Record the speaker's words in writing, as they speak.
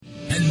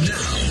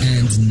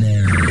And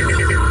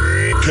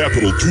now,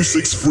 Capital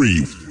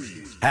 263.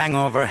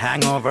 Hangover.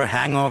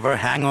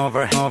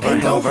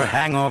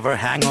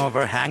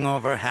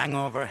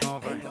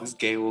 This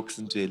guy walks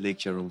into a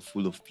lecture room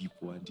full of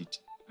people and it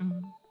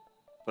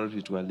brought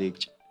me to a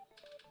lecture.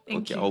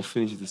 Thank you. I'll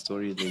finish the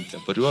story later.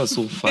 But it was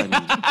so funny,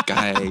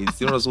 guys.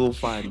 It was so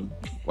funny.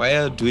 Why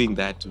are you doing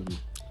that to me?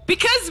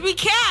 Because we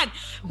can.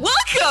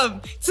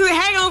 Welcome to the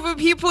Hangover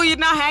people. You're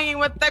now hanging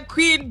with the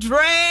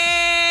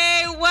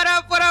QwinDrey. What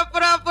up?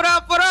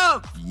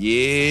 Yeah.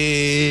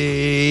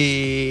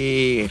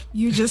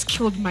 You just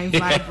killed my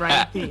vibe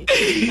right there.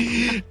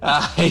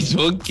 I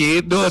don't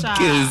care, not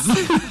kiss.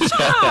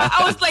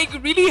 I was like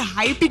really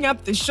hyping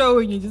up the show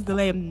and you just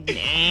like, nah.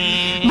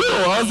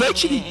 No, I was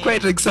actually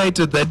quite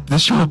excited that the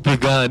show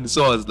began.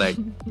 So I was like,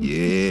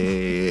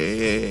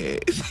 yeah.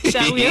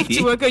 Shall we have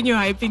to work on your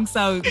hyping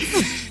sounds?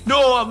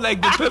 No, I'm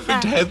like the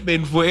perfect hype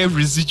man for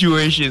every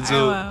situation.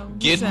 So wow.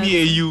 get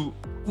me a you.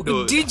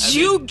 No, Did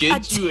you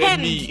get you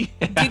and me.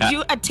 Did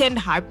you attend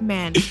Hype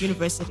Man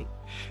University?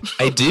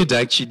 I did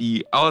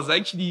actually. I was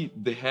actually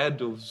the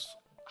head of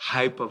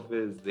hype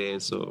affairs there.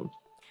 So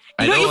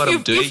I know what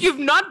I'm doing. If you've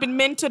not been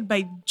mentored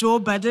by Joe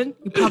Budden,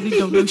 you probably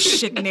don't know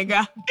shit,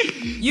 nigga.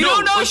 You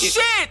don't know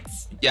shit.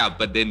 Yeah,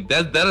 but then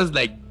that is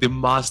like the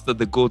master,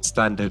 the gold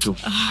standard of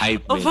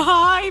hype man. Of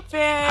hype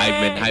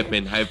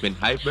man. Hype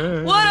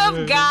man. What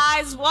up,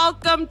 guys?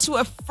 Welcome to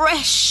a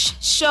fresh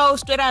show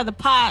straight out of the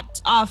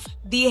pot of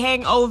The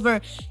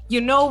Hangover. You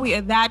know, we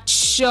are that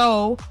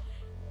show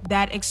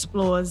that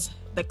explores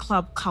the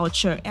club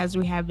culture as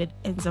we have it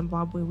in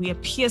Zimbabwe. We are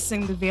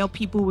piercing the veil,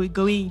 people. We're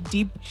going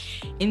deep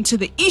into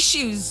the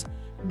issues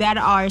that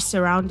are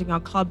surrounding our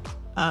club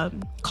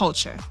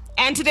culture.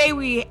 And today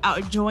we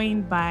are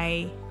joined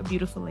by a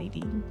beautiful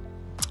lady.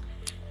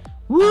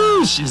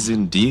 Woo, she's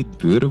indeed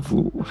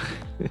beautiful.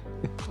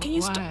 Can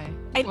you stop?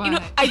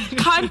 Why? I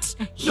can't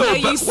hear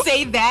you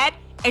say that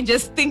and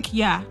just think,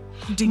 yeah,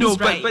 Dingy's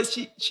right. But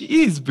she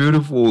is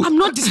beautiful. I'm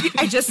not disputing.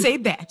 I just say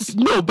that.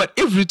 No, but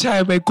every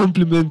time I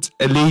compliment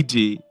a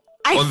lady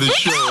on the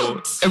show,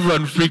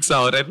 everyone freaks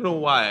out. I don't know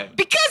why.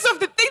 Because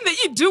of the thing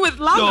that you do with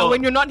Lava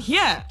when you're not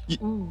here.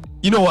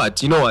 You know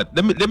what?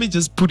 Let me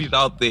just put it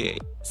out there.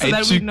 So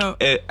that we know.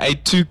 I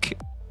took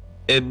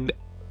an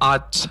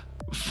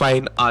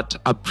fine art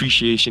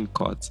appreciation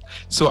course.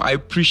 So I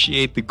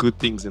appreciate the good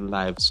things in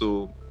life.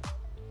 So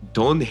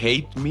don't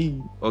hate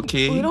me,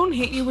 okay? We don't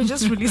hate you. We're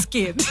just really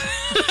scared.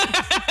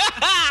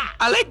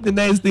 I like the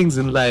nice things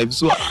in life.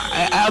 So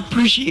I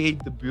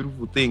appreciate the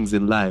beautiful things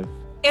in life.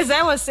 As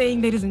I was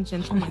saying, ladies and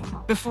gentlemen,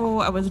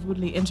 before I was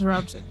rudely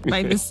interrupted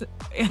by this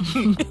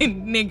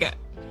nigga.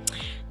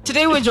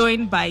 Today we're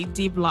joined by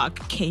D-Block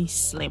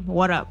Keilism.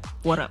 What up?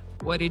 What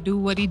he do,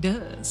 what he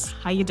does.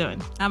 How you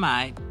doing? I'm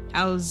alright.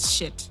 How's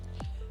shit?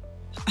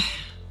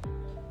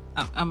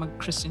 I'm a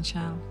Christian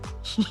child.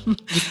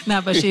 Nah,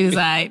 but shit is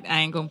alright. I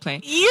ain't gonna play.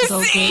 You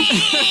see?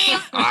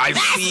 I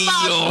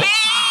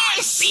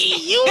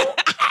see you.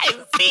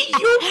 I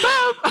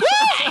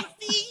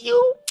see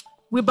you.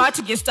 We're about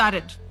to get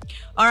started.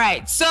 All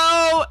right.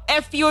 So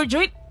if you're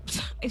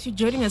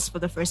joining us for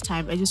the first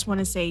time, I just want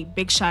to say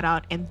big shout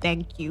out and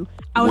thank you.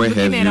 I was Where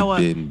looking have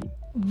at you been?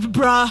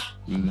 Bruh.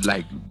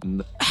 Like,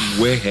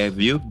 where have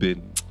you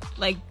been?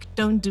 Like,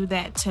 don't do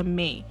that to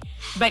me.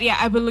 But yeah,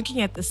 I've been looking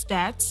at the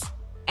stats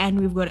and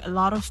we've got a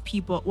lot of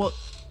people. Well,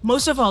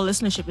 most of our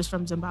listenership is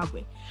from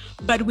Zimbabwe,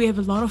 but we have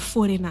a lot of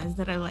 49ers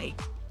that are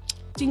like,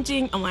 ding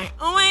ding. I'm like,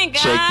 oh my god.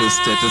 Check the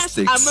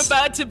statistics. I'm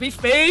about to be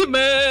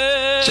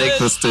famous. Check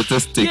the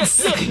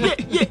statistics.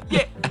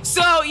 Yeah.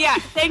 So yeah,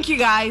 thank you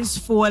guys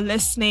for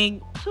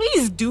listening.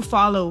 Please do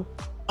follow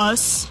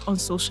us on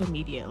social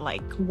media.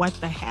 Like, what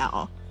the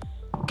hell?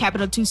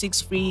 Capital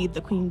 263, the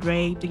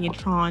QwinDrey, Dingy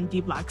and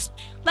D-Blocks.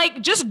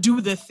 Like, just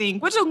do the thing.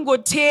 Do the thing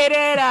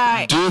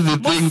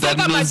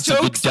that needs to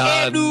be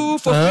done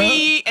for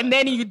free, and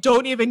then you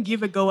don't even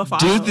give a go a follow.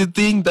 Do the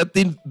thing that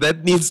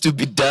needs to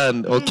be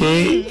done,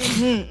 okay?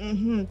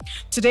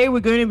 Today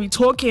we're going to be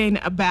talking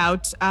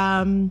about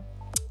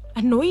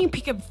annoying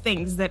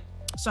things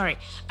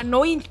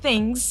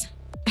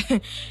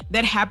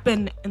that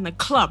happen in the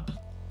club.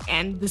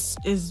 And this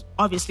is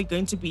obviously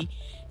going to be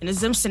in a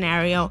Zim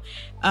scenario.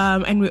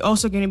 And we're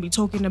also going to be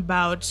talking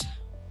about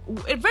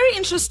a very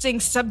interesting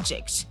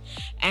subject.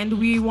 And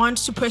we want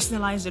to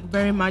personalize it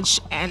very much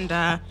and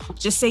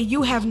just say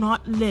you have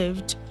not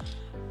lived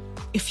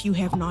if you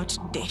have not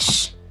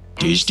dished.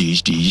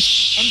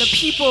 Dish. And the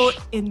people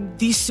in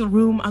this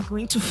room are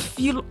going to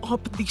fill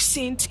up the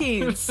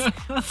sentence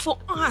for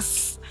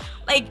us.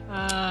 Like,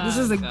 this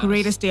is the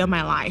greatest day of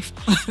my life.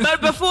 But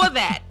before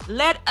that,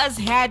 let us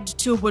head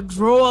to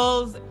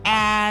withdrawals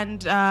and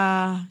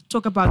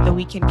talk about the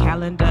weekend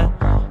calendar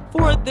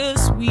for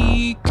this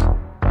week.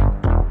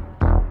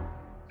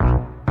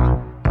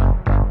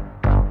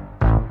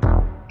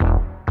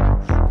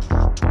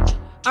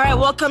 All right,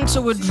 welcome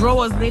to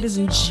Withdrawals, ladies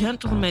and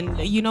gentlemen.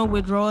 You know,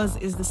 Withdrawals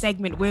is the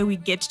segment where we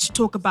get to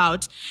talk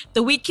about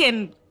the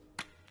weekend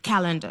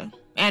calendar.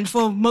 And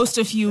for most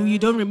of you, you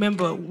don't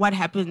remember what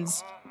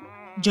happens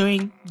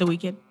during the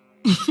weekend.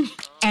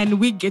 and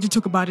we get to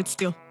talk about it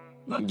still.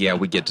 Yeah,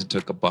 we get to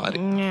talk about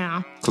it.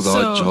 Yeah. Because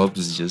our job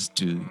is just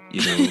to,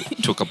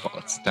 talk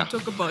about stuff.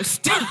 Talk about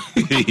stuff.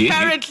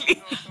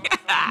 Apparently.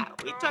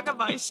 We talk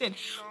about shit.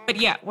 But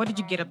yeah, what did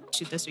you get up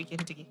to this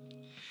weekend, Diggy?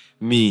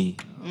 Me.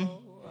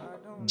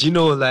 Do you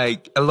know,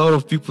 like, a lot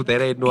of people that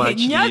I know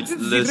actually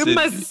listen.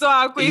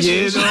 I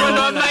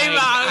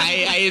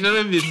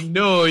don't even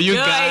know, you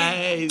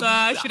guys.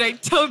 Should I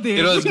tell them?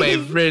 It was my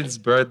friend's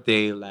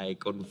birthday,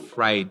 like, on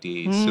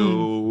Friday.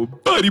 So,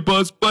 party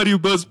bus, party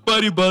bus,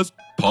 party bus,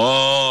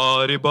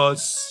 party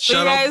bus. So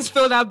you guys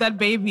filled out that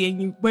baby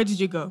and where did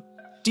you go?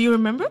 Do you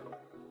remember?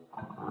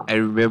 I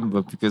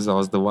remember because I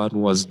was the one who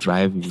was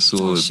driving.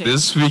 So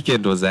this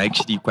weekend was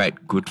actually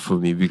quite good for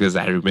me because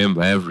I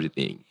remember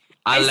everything.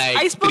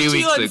 I spoke to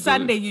you on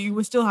Sunday. You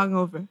were still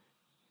hungover.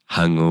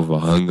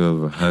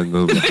 Hungover.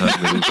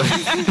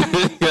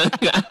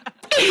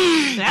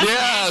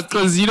 Yeah,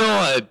 because you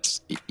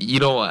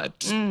know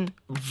what?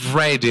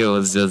 Friday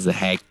was just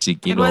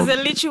hectic. It was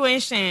a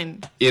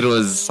situation. It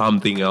was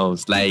something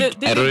else. Like,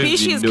 did the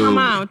Bishis come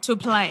out to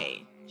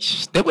play?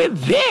 They were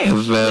there,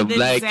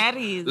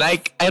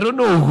 like I don't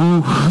know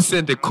who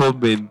sent a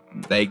comment.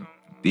 Like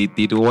they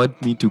don't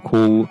want me to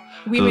call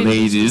women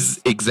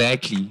ladies.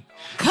 Exactly.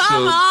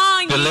 Come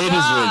on, the ladies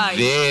were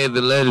there.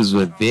 The ladies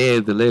were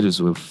there. The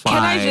ladies were fine.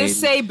 Can I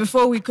just say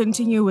before we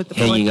continue with the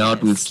hanging podcast,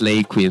 out with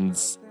slay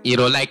queens?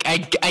 Like I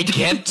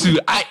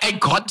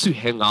got to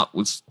hang out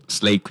with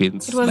slay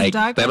queens. It was like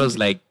dark. That was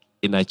like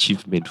an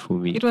achievement for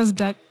me. It was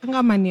dark.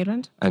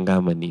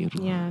 Angamaniru.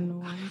 Yeah,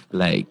 no.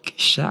 Like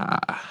sha.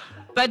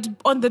 But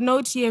on the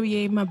note here,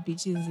 we are my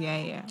bitches.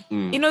 Yeah.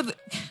 You know,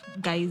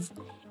 guys,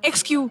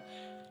 XQ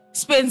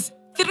spends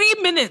 3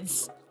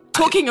 minutes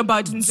talking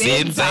about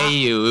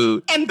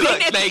Nzenza. And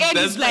then at the end,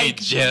 it's like,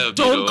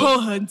 don't call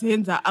her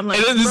Nzenza. I'm like,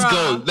 and then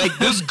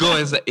this girl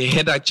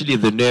had actually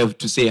the nerve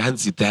to say,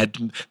 Hansi, that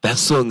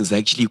song is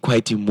actually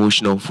quite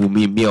emotional for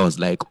me. Me, I was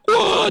like,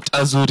 what?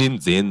 Azuri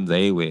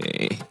Nzenza.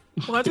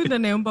 What in the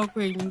name of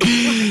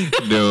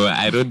No,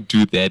 I don't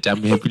do that.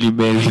 I'm happily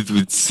married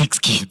with 6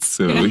 kids,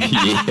 so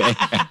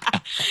yeah.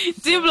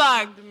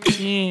 D-Block.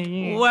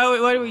 Yeah.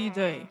 What were you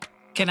doing?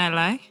 Can I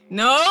lie?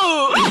 No.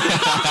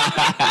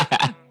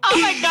 Oh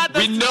my God.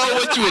 We know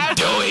what you were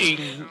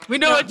doing. We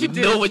know what you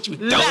did. Know what you were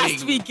doing.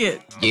 Last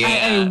weekend.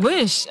 Yeah. I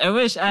wish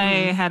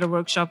I had a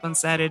workshop on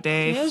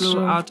Saturday,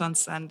 flew out on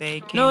Sunday,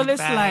 came let's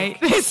lie.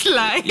 Let's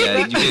lie. Yeah,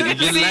 you can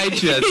lie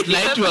to us.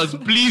 Lie to us,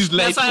 please.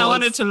 Lie That's to why us. I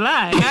wanted to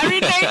lie.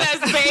 Everything us,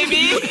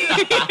 baby.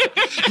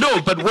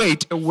 No, but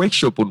wait, a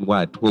workshop on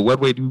what? Well, what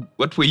were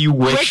you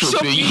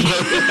workshopping?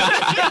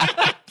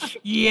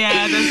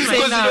 Yeah,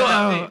 that's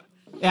no.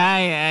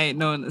 Yeah,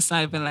 no, it's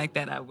not even like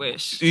that. I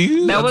wish.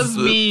 That was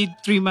me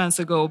 3 months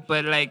ago,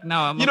 but like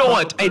now I'm. You know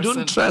what? I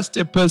don't trust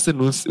a person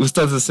who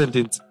starts a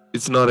sentence.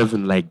 It's not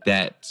even like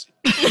that.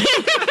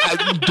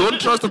 I don't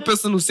trust a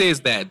person who says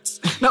that.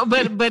 No,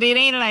 but it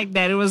ain't like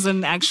that. It was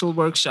an actual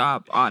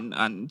workshop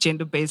on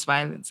gender-based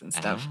violence and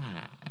stuff.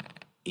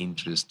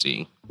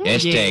 Interesting.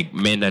 Hashtag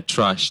men are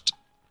trashed.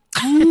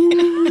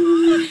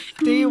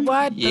 Do you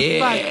what the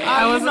fuck?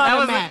 I was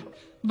not a man.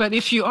 But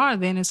if you are,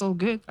 then it's all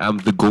good. I'm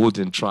the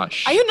golden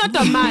trash. Are you not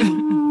a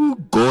man?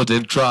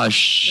 Golden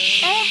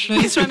trash. No,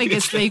 he's trying to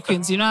get slay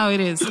queens. You know how it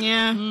is.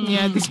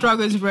 Yeah, the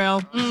struggle is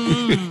real.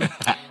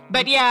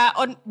 But yeah,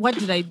 on what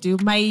did I do?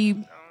 My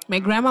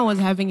grandma was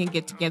having a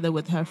get together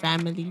with her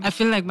family. I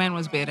feel like mine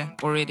was better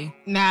already.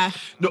 Nah.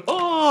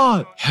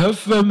 No, her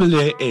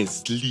family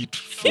is lit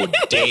for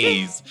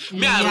days.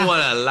 Me, I don't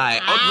want to lie.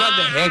 I'd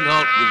rather hang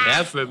out with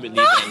her family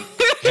than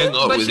hang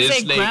out with this But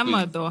she's like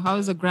grandma though. How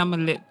is a grandma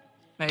lit?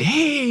 Like,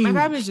 damn. My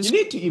grandma is just. You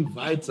need to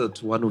invite her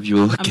to one of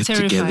your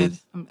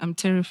get-togethers. I'm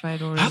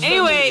terrified already.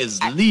 Anyway,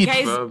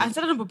 guys, I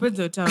started to put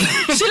the hotel.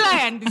 Sheila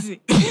and this.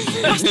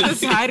 What's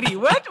this hurry?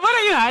 What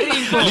are you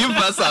hurrying for? Leave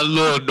us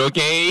alone,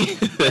 okay?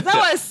 As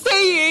I was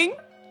saying,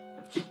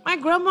 my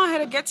grandma had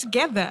to get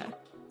together.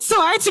 So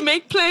I had to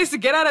make plans to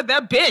get out of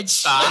that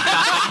bitch.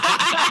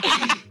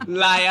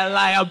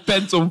 Liar,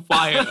 pants on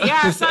fire.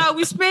 Yeah, so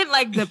we spent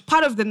like the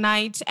part of the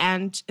night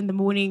and in the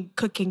morning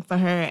cooking for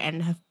her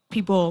and her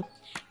people.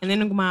 And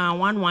then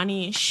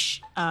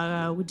 1-1-ish,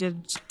 we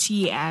did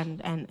tea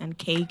and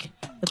cake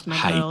with my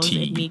girls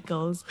and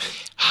Nico's.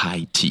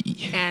 High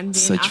tea. And then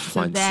such after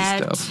fancy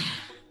that, stuff.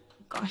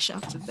 Gosh,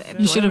 after that,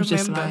 You should have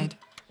just lied.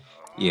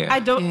 Yeah. I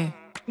don't. Yeah.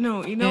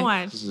 No, you know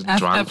what?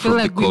 I feel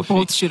like we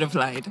both should have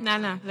lied.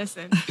 Nah.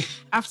 Listen.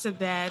 After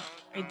that,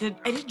 I did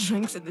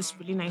drinks at this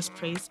really nice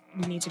place.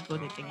 We need to go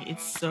to Dingy.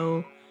 It's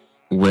so.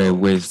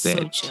 Where's that?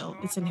 So chill.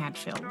 It's in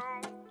Hatfield.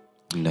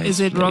 Nice Is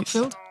it place.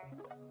 Rockfield?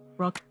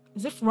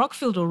 Is it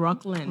Rockfield or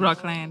Rockland?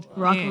 Rockland.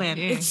 Rockland.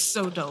 Yeah. It's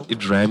so dope.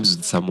 It rhymes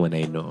with someone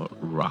I know.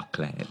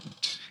 Rockland.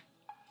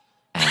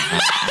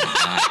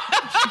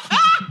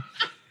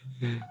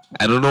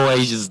 I don't know why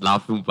he's just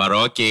laughing, but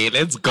okay,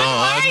 let's go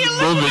on.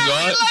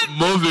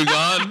 Moving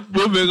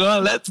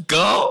on. Let's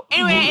go.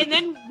 Anyway, and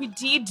then we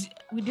did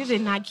a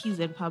Nikes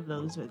and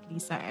Pablo's with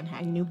Lisa and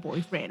her new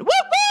boyfriend. Woo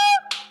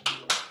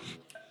woo!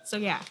 So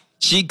yeah,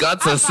 She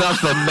got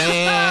herself a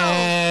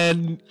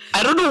man.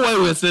 I don't know why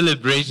we're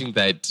celebrating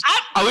that.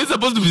 Are we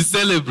supposed to be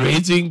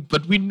celebrating?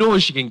 But we know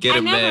she can get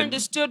a man. I never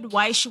understood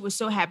why she was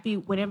so happy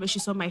whenever she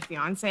saw my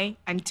fiance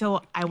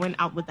until I went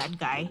out with that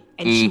guy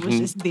and she was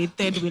just there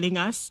third wheeling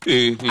us.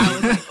 I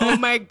was like, oh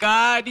my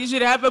God, you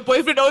should have a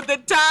boyfriend all the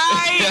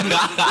time.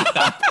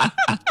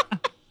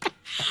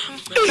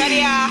 But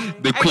yeah,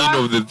 The queen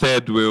of the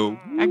third wheel.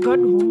 I got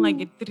home like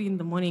at 3 in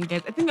the morning,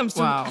 guys. I think I'm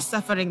still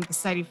suffering the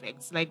side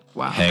effects. Like,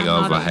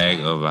 Hangover.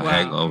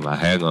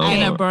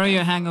 Can I borrow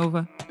your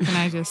hangover? Can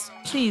I just?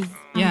 Please.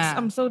 Yeah.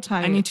 I'm so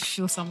tired. I need to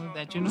feel some of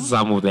that, you know?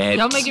 Some of that.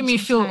 Y'all making me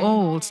feel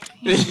old.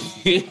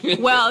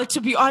 Well,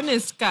 to be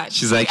honest, God,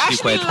 She's actually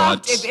quite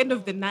laughed hot. at the end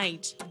of the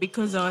night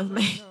because I was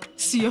like,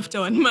 see you after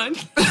 1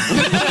 month.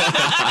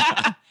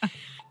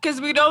 Because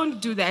we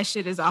don't do that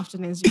shit as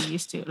often as we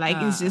used to. Like,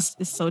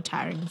 it's so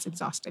tiring. It's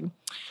exhausting.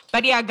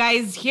 But yeah,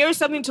 guys, here's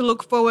something to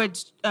look forward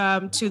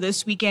to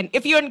this weekend.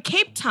 If you're in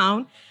Cape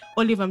Town,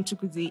 Oliver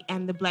Mtukudzi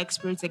and the Black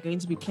Spirits are going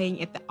to be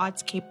playing at the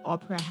Arts Cape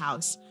Opera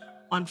House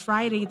on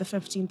Friday, the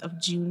 15th of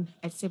June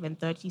at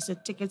 7:30. So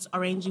tickets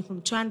are ranging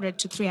from 200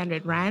 to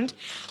 300 Rand.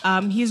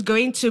 He's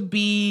going to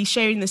be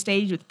sharing the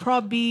stage with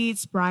Prop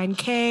Beats, Brian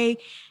K,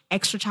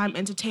 Extra Time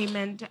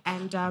Entertainment,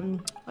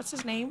 and what's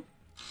his name?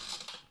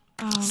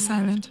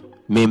 Silent.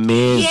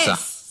 Memeza.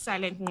 Yes,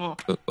 Silent Ngo.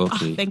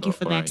 Okay. Thank you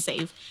for that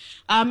save.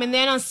 And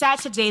then on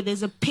Saturday,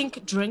 there's a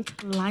pink drink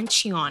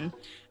luncheon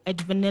at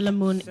Vanilla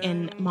Moon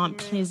in Mount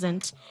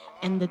Pleasant.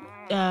 And the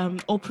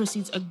all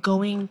proceeds are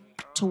going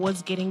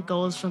towards getting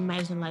girls from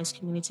marginalized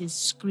communities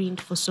screened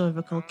for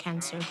cervical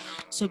cancer.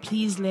 So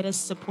please let us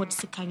support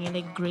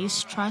Sikangele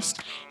Grace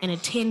Trust and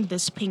attend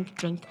this pink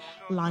drink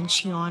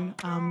luncheon.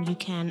 You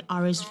can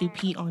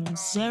RSVP on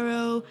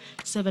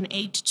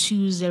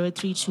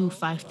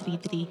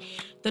 0782032533.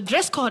 The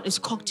dress code is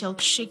cocktail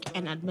chic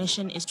and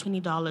admission is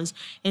 $20 and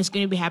it's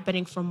going to be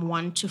happening from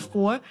 1 to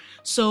 4.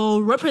 So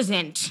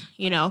represent,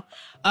 you know.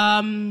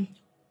 And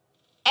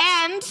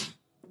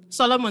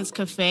Solomon's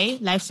Cafe,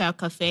 Lifestyle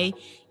Cafe,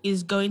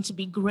 is going to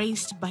be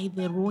graced by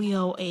the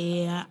royal,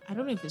 I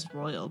don't know if it's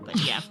royal, but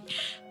yeah.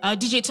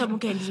 DJ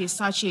Tamuka and DJ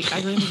Sachi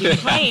are going to be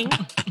playing.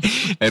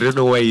 I don't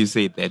know why you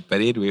say that, but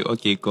anyway,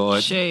 okay, go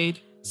on. Shade.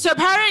 So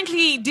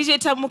apparently, DJ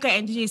Tamuka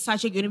and DJ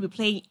Sachi are going to be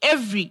playing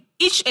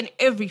each and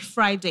every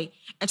Friday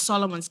at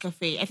Solomon's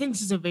Cafe. I think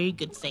this is a very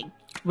good thing.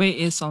 Where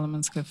is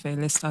Solomon's Cafe?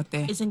 Let's start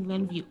there. It's in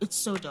Glenview. It's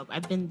so dope.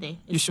 I've been there.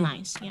 It's sure?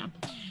 nice. Yeah.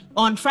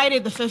 On Friday,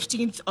 the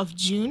 15th of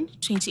June,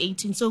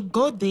 2018. So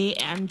go there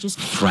and just...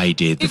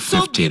 Friday the 15th. It's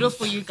so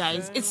beautiful, you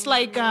guys. It's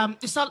like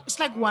it's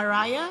like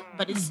Waraya,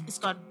 but it's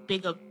got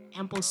bigger,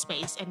 ample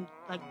space and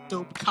like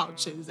dope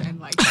couches and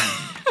like...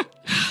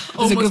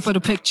 Is it good for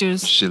the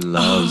pictures? She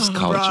loves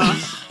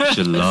couches.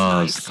 She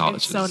loves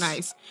couches. It's so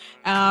nice.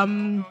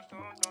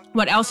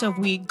 What else have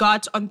we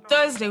got? On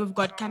Thursday, we've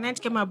got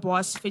Kanat Kema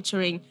Boss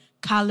featuring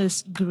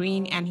Carlos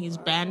Green and his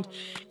band,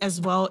 as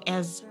well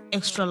as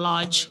Extra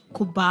Large,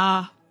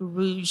 Kuba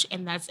Rouge,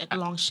 and that's at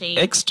Longshade.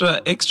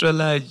 Extra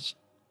large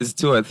is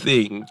still a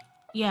thing.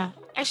 Yeah.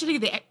 Actually,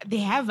 they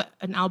have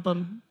an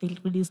album they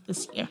released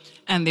this year.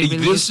 And they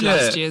released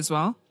last year as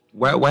well.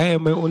 Why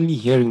am I only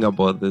hearing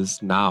about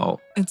this now?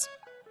 It's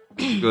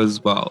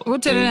because, well... There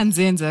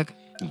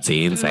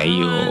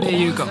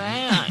you go.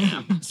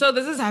 So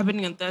this is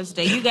happening on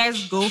Thursday. You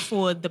guys go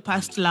for the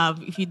past love.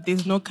 If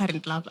there's no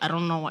current love, I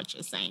don't know what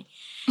you're saying.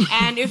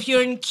 And if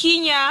you're in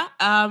Kenya,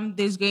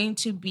 there's going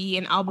to be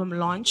an album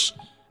launch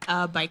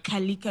by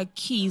Kalika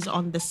Keys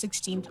on the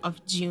 16th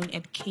of June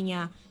at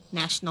Kenya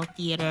National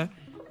Theatre.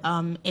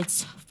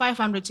 It's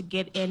 500 to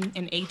get in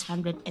and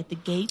 800 at the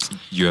gate.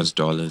 US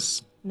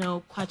dollars.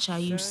 No,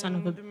 Kwacha, you son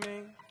of a...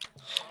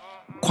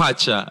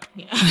 Kwacha.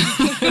 Yeah.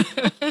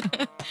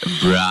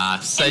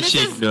 Bruh, such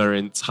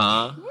ignorance,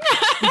 huh?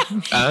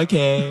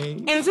 Okay.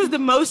 And this is the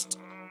most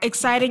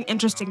exciting,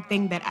 interesting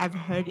thing that I've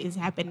heard is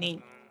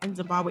happening in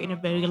Zimbabwe in a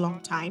very long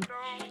time.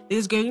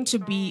 There's going to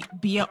be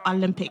Beer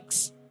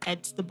Olympics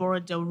at the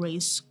Borodale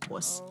Race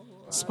Course,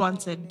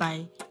 sponsored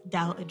by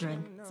Dow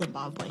Adren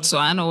Zimbabwe. So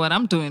I know what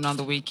I'm doing on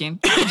the weekend.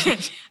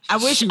 I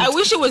wish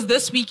it was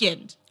this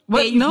weekend.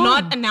 What? You've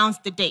not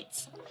announced the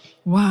dates.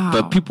 Wow.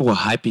 But people were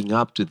hyping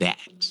up to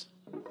that.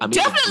 I mean,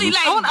 Definitely,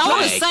 like, I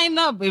want to sign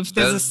up if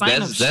there's a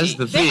sign up sheet. That's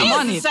the There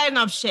thing. is a sign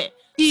up shit.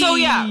 So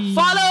yeah,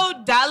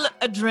 follow Dal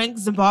Drink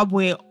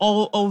Zimbabwe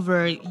all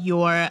over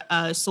your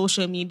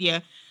social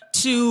media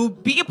to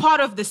be a part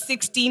of the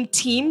 16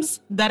 teams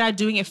that are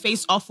doing a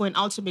face-off for an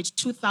ultimate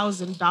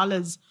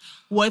 $2,000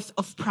 worth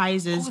of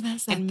prizes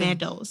and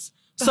medals.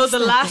 So the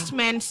last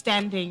man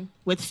standing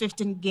with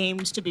 15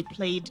 games to be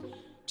played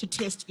to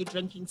test your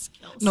drinking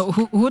skills. No,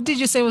 who did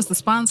you say was the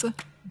sponsor?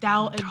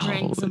 Dow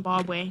Drink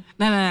Zimbabwe.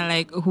 No,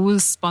 like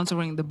who's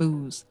sponsoring the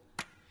booze?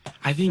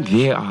 I think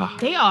they are.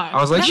 They are. I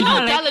was actually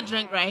Dow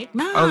Drink, right?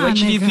 Nah, I was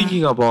actually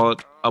thinking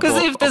about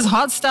because if there's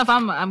hot stuff,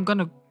 I'm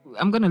gonna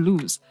I'm gonna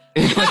lose.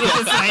 But if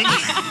it's like,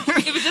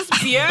 If it's just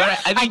beer.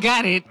 But I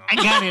got it.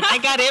 I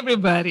got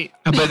everybody.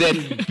 but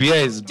then beer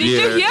is Did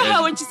beer. you hear and-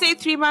 her when she said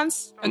 3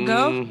 months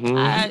ago?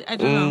 I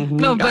don't know.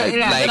 No, but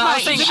Like, no, I'm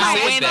she saying said I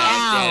went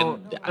that,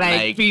 out then,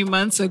 like 3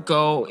 months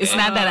ago. It's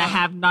not that I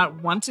have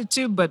not wanted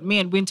to, but me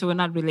and Winter were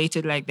not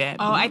related like that.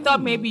 Oh, I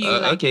thought maybe you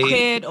okay.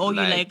 quit or you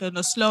Like- on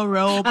a slow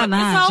roll, Oh, but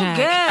nah, it's all Jack.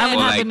 good. I'm Or a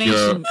like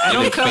hibernation. I you're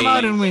don't in come a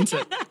out in phase.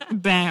 winter.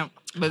 Damn.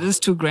 But it's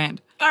 $2,000.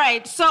 All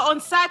right, so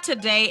on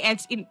Saturday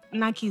at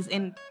Inaki's,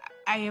 and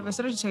I have a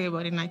story to tell you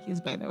about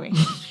Inaki's, by the way.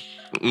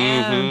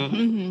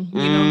 You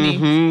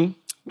know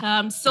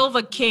me.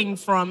 Silver King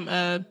from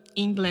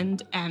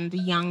England and the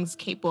Young's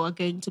Capo are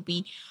going to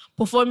be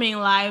performing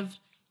live,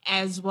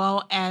 as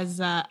well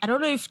as I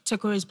don't know if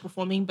Teko is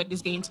performing, but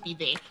is going to be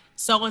there.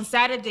 So on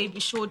Saturday, be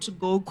sure to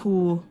go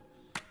to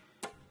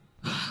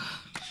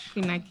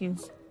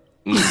Inaki's.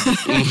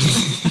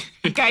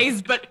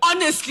 Guys, but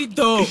honestly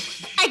though,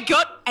 I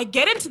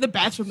get into the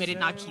bathroom at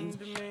Inaki's,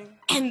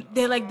 and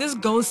they're like this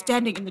girl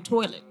standing in the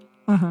toilet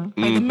by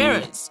the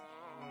mirrors.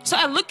 So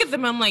I look at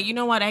them, I'm like, you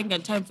know what, I ain't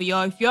got time for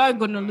y'all. If y'all are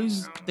gonna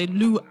lose the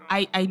loo,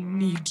 I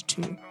need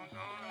to.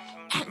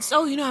 And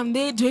so, I'm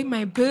there doing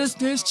my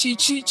business,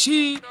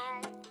 chi.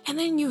 And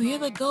then you hear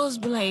the girls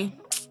be like,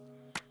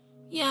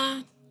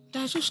 yeah,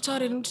 I just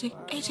started and say,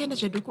 I tend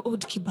to do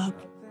old kebab.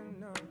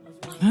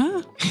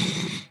 Huh?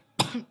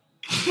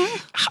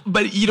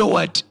 But you know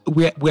what?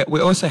 We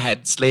also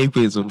had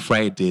slavers on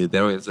Friday.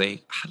 There was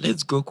like,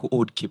 let's go to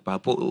Old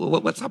Kebab.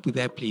 What's up with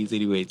that place,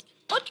 anyways?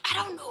 But I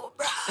don't know,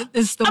 bro.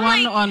 It's the I'm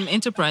one like- on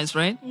Enterprise,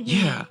 right?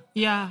 Yeah.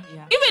 Yeah.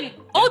 Even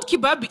old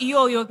kebab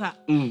iyo yoga,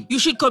 you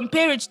should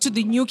compare it to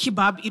the new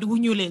kebab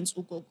in Lens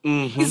Ugo.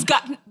 It's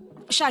got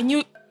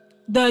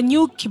the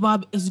new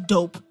kebab is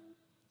dope,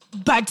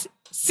 but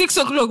 6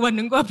 o'clock when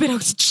you go up and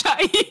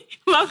chai,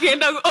 old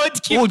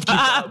kebab. Old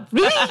Kebab.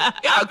 Really?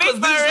 Yeah, because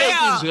For these real.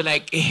 slavers were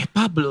like,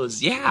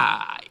 Pablo's,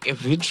 yeah.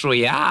 Vitro,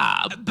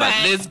 yeah. But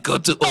let's go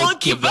to Old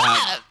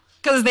Kebab.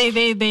 Because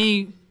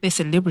they're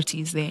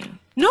celebrities there.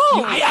 No,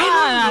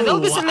 I don't They'll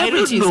be know. I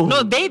celebrities. don't know.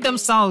 No, they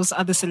themselves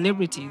are the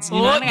celebrities. You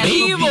know, Oh, and I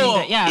think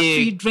people.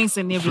 free drinks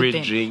and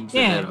everything. Free drinks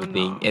yeah. and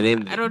everything. And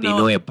then I don't they know.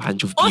 know a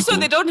bunch of people. Also,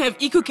 they don't have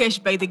eco cash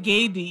by the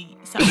gay.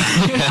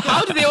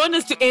 How do they want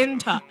us to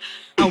enter?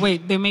 Oh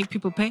wait, they make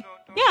people pay.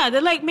 Yeah,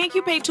 they like make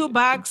you pay $2 a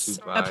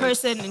 $2.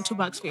 person and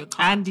 $2 for your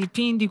car. And the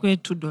pin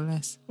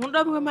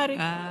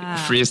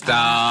 $2. Free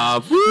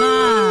stuff.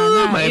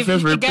 My It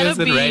favorite gotta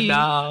person be right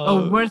now.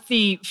 a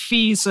worthy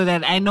fee so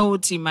that I know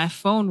my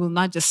phone will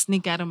not just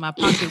sneak out of my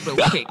pocket real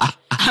quick.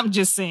 I'm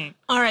just saying.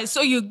 All right,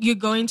 so you're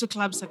going to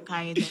Club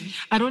Sakai then.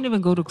 I don't even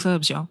go to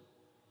clubs, y'all.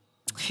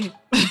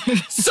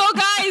 So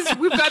guys,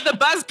 we've got the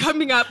buzz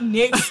coming up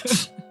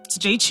next.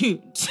 Stay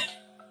tuned.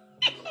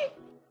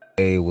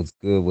 Hey, what's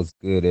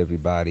good,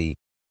 everybody?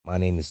 My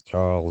name is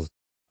Charles.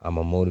 I'm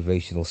a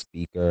motivational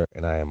speaker,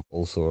 and I am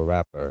also a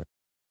rapper.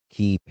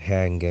 Keep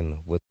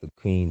hanging with the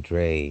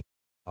QwinDrey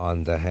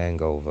on The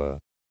Hangover.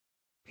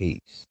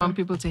 Peace. Want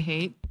people to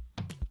hate?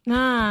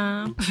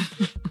 Nah.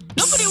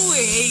 Nobody will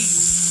hate.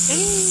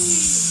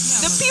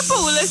 The people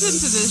who listen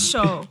to this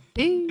show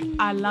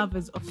are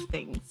lovers of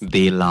things.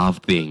 They love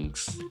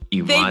things.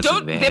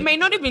 They may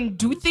not even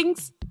do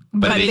things,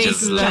 but they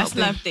just love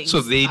things.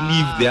 So they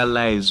live their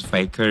lives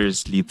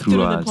vicariously through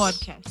through us. the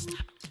podcast.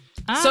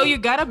 So you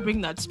gotta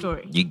bring that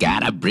story. You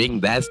gotta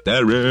bring that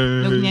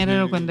story.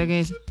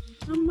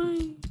 Oh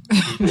my.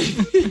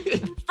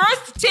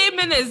 First 10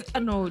 minutes.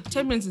 No,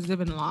 10 minutes is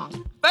even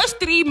long. First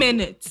 3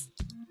 minutes,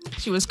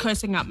 she was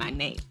cursing out my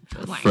name. She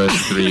was like,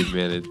 First 3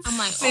 minutes. I'm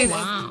like, oh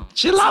wow.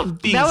 She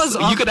loved things. That was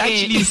you could off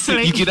actually air.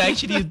 see, you could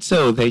actually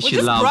tell that We she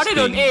just loves brought it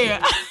on things. air.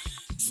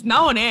 It's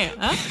now on air.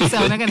 Huh? So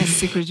I'm not gonna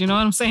secret, you know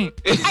what I'm saying?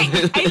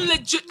 I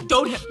legit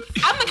don't have.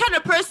 I'm the kind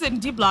of person,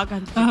 D-Block,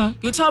 and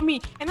you tell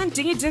me, and then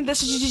Dingy did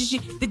this,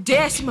 the day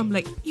I see him, I'm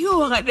like,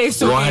 yo, they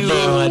so One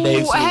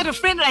day, Ooh, I had a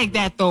friend like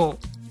that though.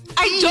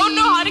 I don't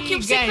know how to keep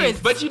Guys. secrets.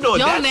 But you know,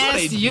 You're that's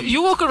nasty. what I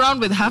You walk around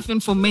with half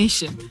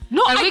information.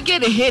 No, and I- we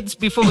get a hit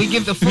before we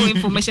give the full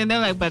information. They're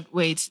like, but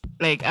wait,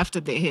 like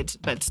after the hit,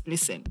 but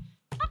listen.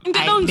 They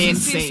I don't didn't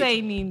say say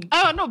I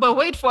I don't know, but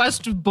wait for us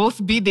to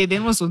both be there.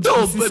 Then what's No,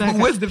 but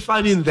what's the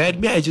fun in that?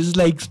 Me, I just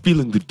like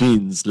spilling the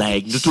beans.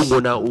 Like, little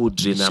one out,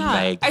 and I'm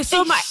like, I met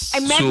so my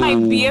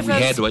we BFFs.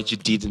 heard what you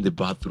did in the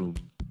bathroom.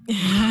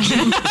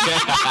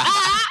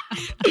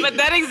 But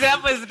that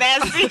example is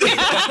nasty.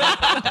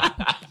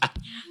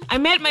 I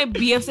met my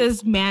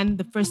BFF's man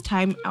the first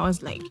time. I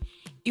was like,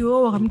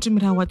 yo, I'm to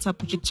meet her WhatsApp.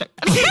 Would you check?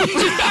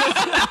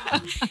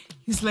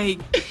 He's like,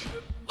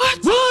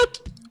 what?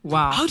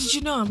 Wow. How did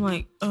you know? I'm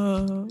like,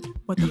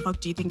 what the fuck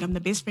do you think? I'm the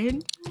best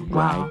friend?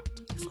 Wow.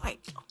 It's like,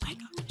 oh my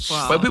gosh.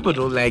 Wow. But people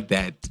don't like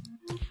that.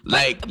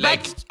 Like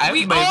I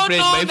we have my all friend,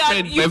 know my that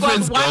friend, you my got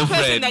friend's one person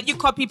girlfriend. that you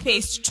copy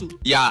paste to.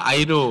 Yeah,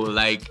 I know.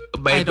 Like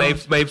I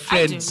don't. my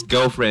friend's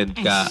girlfriend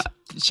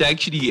she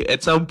actually,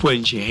 at some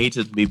point, she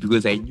hated me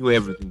because I knew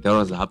everything that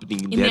was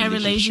happening in their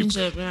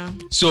relationship. Yeah.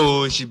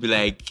 So she'd be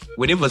like,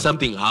 whenever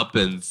something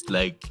happens,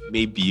 like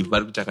maybe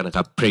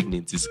Varkuchakanaka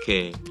pregnancy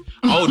scare,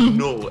 I would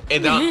know.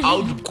 And I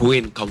would go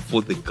and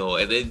comfort the girl.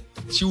 And then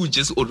she would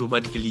just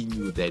automatically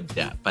knew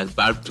that but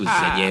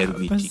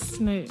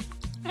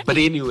But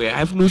anyway, I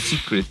have no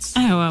secrets.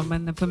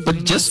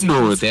 But just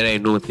know that I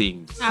know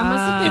things.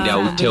 And I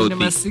will tell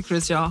things.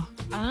 Secrets, y'all.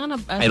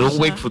 I don't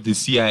work for the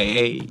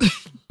CIA.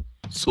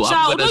 So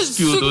I'm going to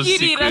spill those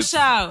secrets.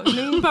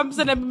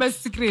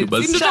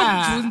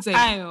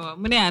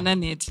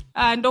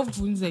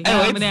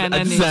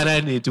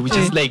 Which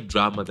is like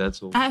drama,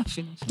 that's all. I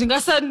finished.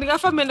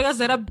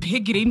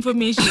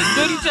 Information.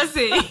 Don't you just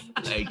say?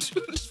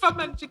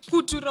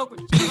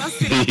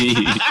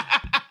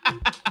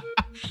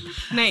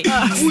 Like,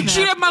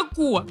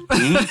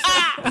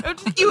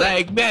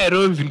 like, man, I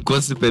don't even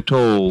gossip at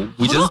all.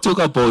 We just talk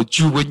about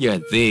you when you're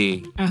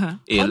there.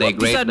 Yeah,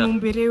 like right now.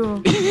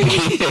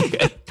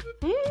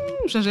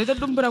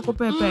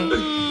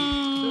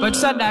 But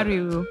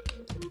Sadario.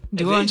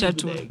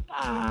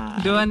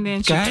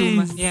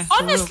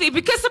 Honestly,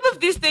 because some of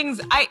these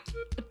things,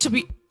 to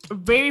be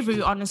very,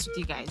 very honest with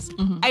you guys,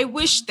 I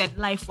wish that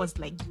life was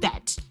like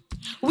that.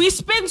 We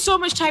spend so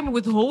much time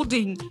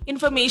withholding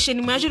information.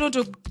 Imagine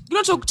to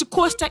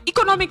Costa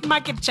economic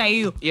market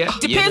chayo. Yeah,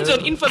 depends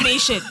on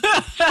information.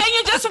 And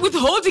you're just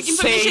withholding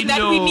information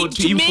that we need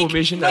to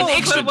make an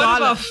extra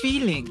dollar.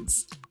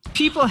 Feelings.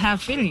 People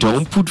have feelings.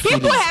 Don't put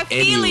feelings. People have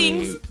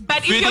feelings, anyway.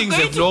 but feelings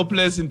have no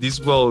place in this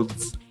world.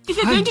 If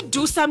you're going to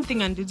do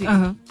something and if you're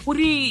going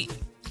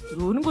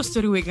to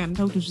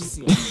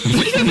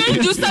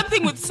do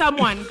something with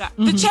someone,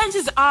 the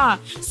chances are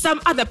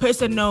some other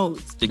person knows.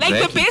 Exactly.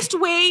 Like the best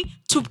way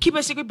to keep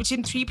a secret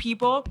between 3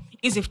 people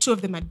is if 2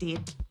 of them are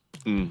dead.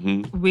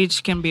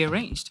 Which can be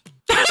arranged.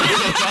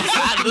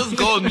 This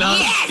go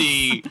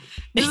nasty.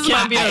 It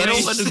can be arranged. I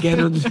don't want to get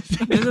on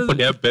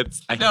their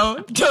beds. No,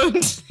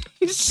 don't.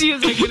 She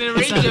was like going to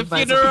arrange a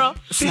funeral,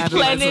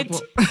 plan it,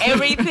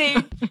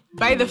 everything,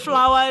 buy the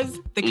flowers,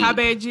 the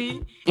cabbage.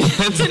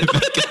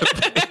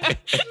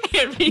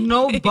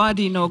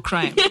 Nobody, no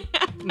crime.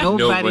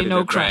 Nobody,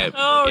 no crime.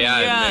 Oh,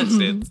 yeah.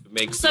 It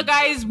makes sense. So,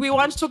 guys, we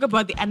want to talk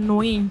about the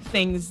annoying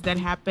things that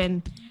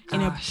happen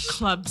in a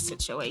club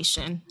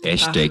situation.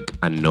 Hashtag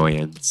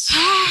annoyance.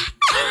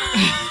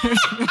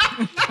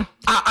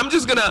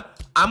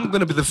 I'm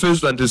gonna be the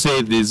first one to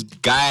say this.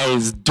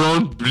 Guys,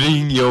 don't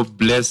bring your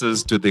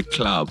blessers to the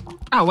club.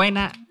 Why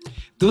not?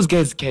 Those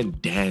guys can't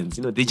dance.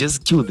 You know, they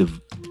just kill everything.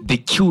 They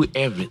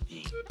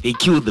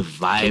kill the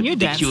vibe.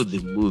 They kill the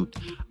mood.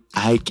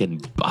 I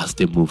can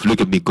bust a move. Look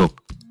at me go.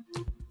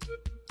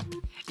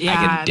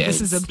 Yeah,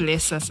 this is a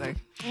blesser, sir.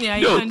 Yeah,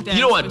 you can't dance.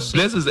 You know what?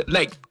 Blessers,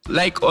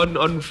 like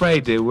on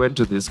Friday, we went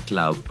to this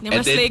club.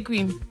 Nema slay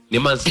queen.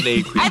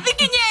 I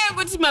think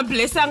it's my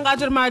blessing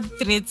got my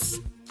threats.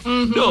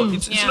 No,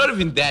 it's not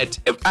even that.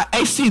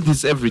 I see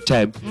this every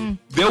time.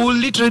 They will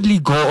literally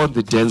go on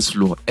the dance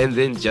floor and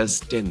then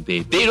just stand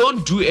there. They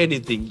don't do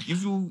anything.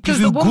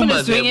 Because the woman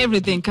is doing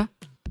everything. Guys.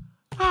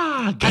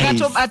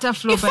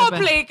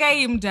 Foreplay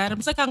mdara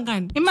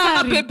musakangani.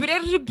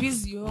 Imari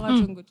busy.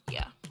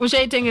 But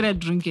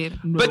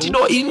you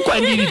know, in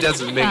Kwandiri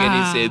doesn't make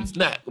any sense.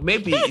 Nah,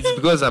 maybe it's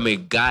because I'm a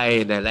guy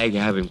and I like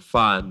having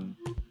fun.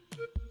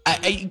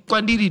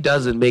 Kwandiri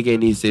doesn't make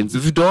any sense.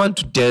 If you don't want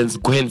to dance,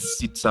 go and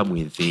sit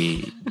somewhere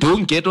there.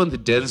 Don't get on the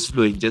dance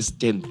floor and just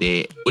stand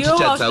there.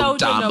 Because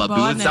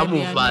some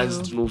of us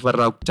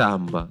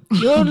kutamba.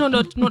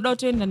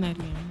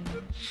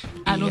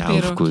 Yeah,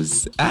 of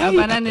course.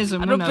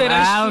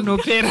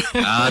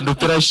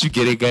 Nopera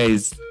sugar,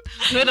 guys.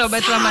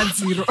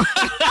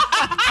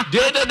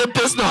 Data the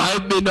personal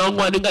hype man on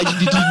one and I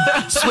did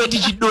sweaty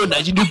chidona,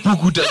 I did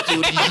pukuta,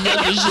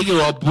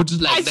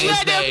 like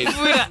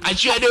I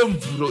tried them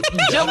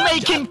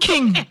Jamaican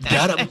king.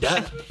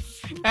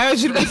 I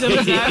should be some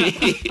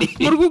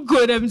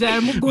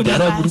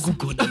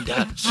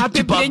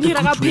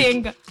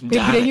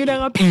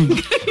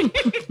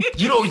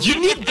You know, you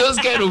need those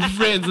kind of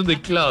friends in the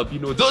club. You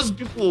know, those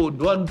people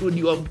don't do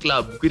the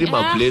club.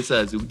 My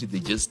blessers, they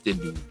just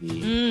standing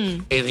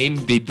there. And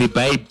then they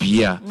buy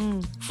beer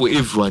for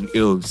everyone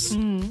else.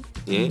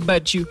 Yeah?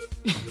 But you.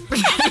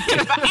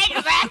 Exactly.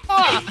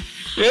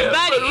 Yeah,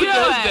 but who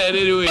does that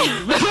anyway?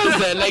 Who does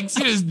that? Like,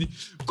 seriously.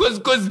 Because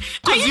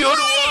you don't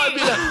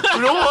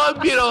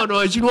want me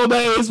around. You know,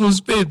 my ass was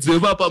spent.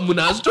 He's not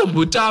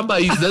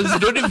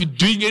even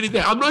doing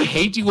anything. I'm not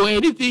hating or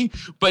anything,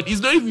 but he's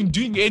not even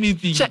doing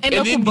anything. And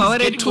then he's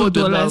getting all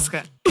the love.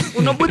 Do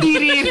you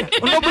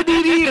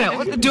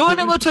want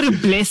to go to the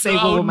bless? I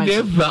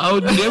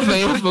would never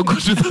ever go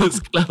to those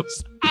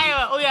clubs. We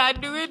are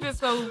doing this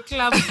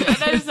club.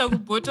 That is a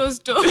bottle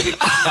store.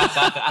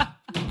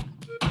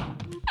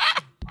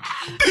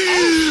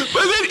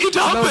 But then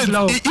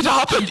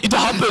it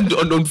happened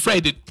on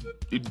Friday.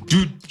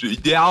 Dude,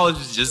 they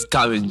always just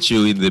come and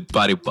chill in the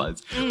party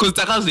parts. Because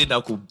we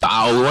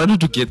wanted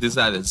to get this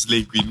other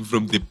slave queen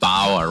from the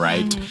power,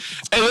 right? And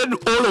then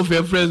all of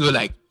your friends were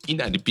like,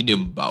 inandipinde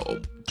mubao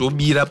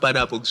tomira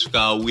panapo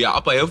kusvika uya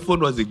apa her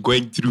phone wasn't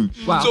going through.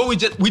 Wow. So we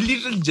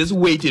literally just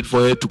waited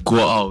for her to go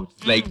out.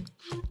 Like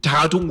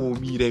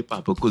takatongomira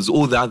ipapo because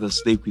all the other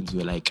slay queens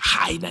were like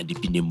hi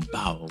nandipinde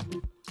mubao.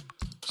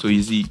 So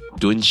you see,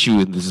 don't chew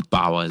in these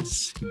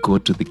bowers. Go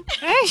to the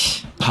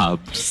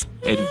pubs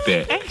and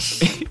the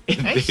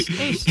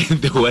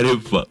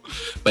whatever.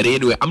 But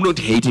anyway, I'm not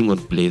hating on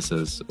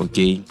places,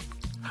 okay?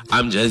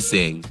 I'm just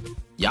saying,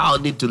 y'all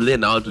need to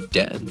learn how to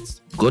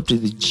dance. Go to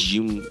the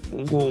gym.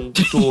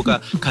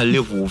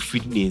 Level of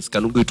fitness.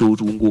 Can go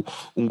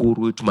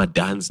to my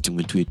dance to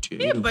me.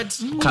 Yeah, but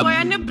this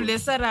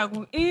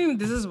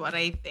is what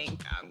I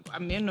think. I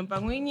mean,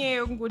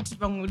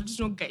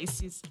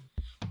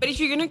 but if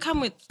you're gonna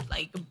come with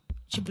like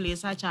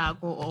chiplesa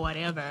chago or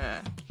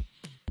whatever,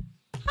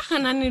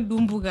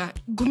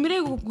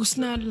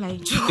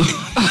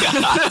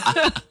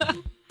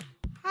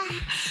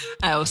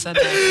 I was sad.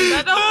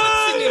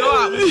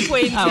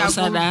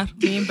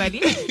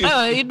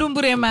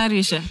 Idumbure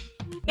Marisha.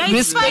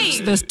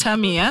 Respect this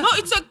tummy, huh? No,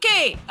 it's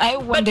okay.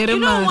 But you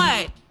know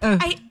what?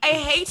 I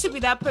hate to be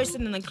that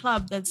person in the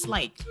club that's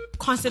like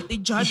constantly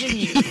judging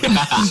you.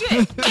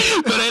 Shit.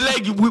 But I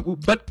like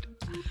but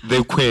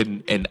the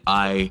Queen and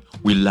I,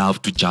 we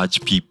love to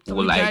judge people.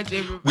 We like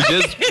judge we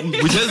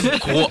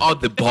just go out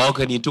the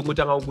balcony and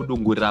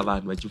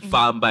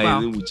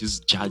we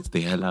just judge the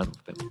hell out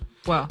of them.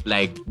 Wow.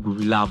 Like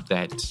we love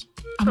that.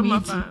 From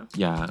afar.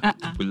 Yeah,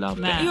 we love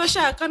that. Yo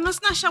shaka no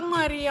sna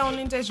shamari ya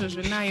uninta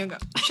jojo na yonga.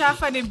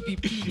 Shafa ne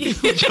BP.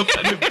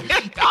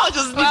 I'll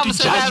just need to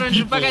judge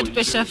people.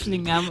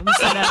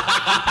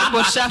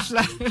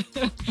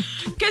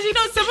 Because you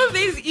know some of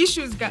these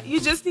issues, you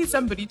just need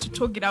somebody to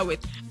talk it out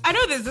with. I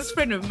know there's this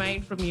friend of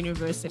mine from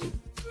university.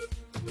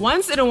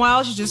 Once in a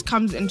while, she just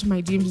comes into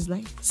my DMs. She's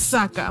like,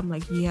 "Saka." I'm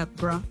like, "Yeah,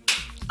 bro,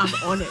 I'm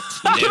on it."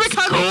 Let's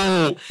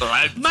go.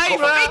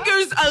 My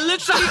fingers are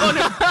literally on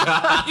it.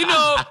 You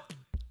know.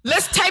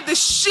 Let's type the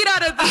shit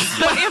out of this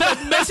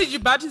whatever message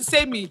you're about to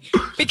send me.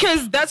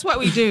 Because that's what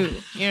we do.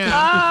 Yeah.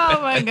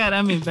 Oh my God,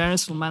 I'm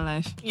embarrassed for my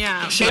life.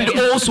 Yeah.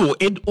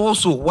 And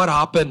also what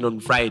happened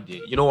on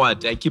Friday. You know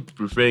what? I keep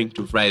referring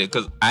to Friday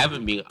because I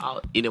haven't been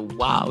out in a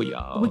while,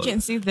 y'all. We can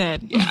see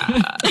that.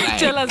 Yeah. Like,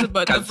 tell us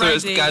about the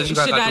Friday.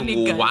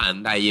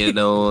 You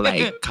know,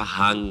 like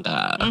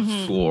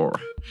Kahanga for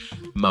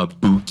my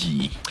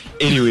boogie.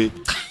 Anyway,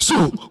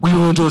 so we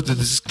went out to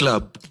this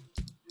club.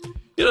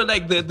 You know,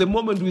 like the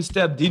moment we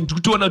stepped in,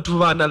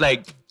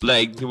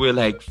 like there were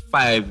like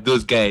 5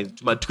 those guys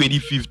to my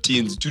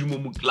 2015s to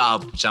the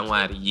club,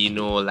 you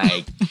know,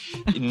 like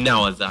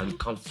now it's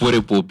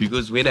uncomfortable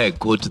because when I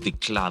go to the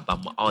club,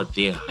 I'm out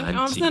there hunting. I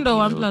understand the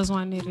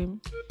 1+1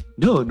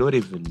 No, not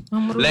even.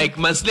 Like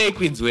my slay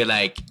queens were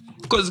like,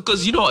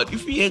 because you know what,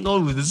 if we hang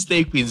out with the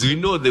slay queens, we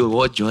know the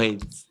hot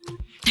joints.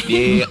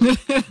 Yeah,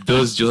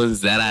 those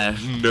Jones that are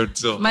not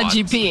so my hot.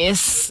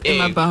 GPS in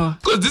my bow.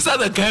 Because this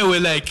other guy were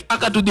like, I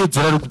got to the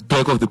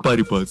back of the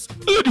party bus.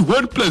 Only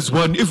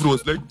 1+1.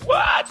 Everyone's like,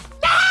 what?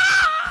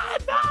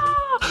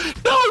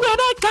 No, we're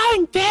not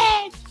going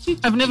there.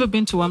 I've never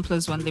been to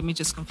 1+1. Let me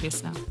just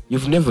confess now.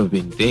 You've never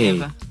been there.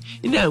 Never.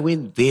 You know, I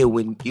went there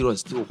when it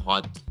was still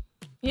hot.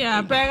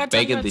 Yeah, back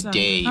in the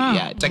day.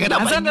 Yeah,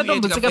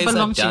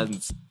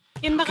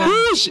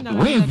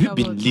 where have you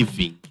been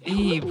living?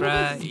 Hey,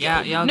 bruh.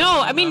 Yeah.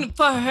 No, I mean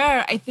for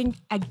her, I think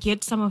I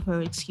get some of her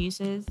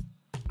excuses.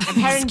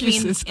 Apparently,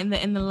 in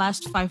the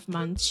last 5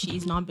 months,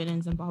 she's not been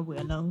in Zimbabwe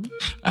alone.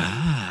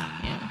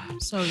 Yeah.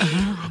 So.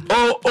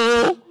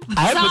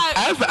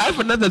 I have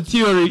another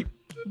theory.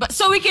 But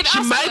so we can.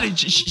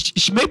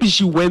 Maybe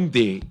she went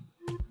there.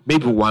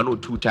 Maybe 1 or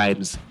 2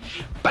 times,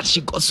 but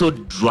she got so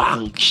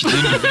drunk she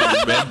didn't even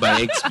remember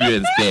her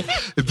experience there.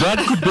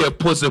 That could be a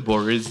possible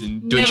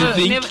reason, don't you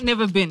think?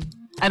 Never been.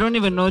 I don't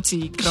even know.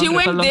 She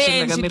went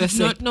there and she did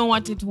not know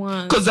what it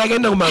was. Because I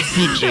can know my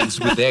pre-drinks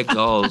with their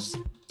girls.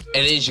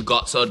 And then she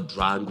got so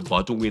drunk,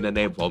 or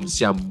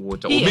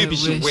maybe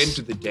she went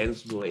to the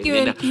dance floor and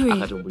then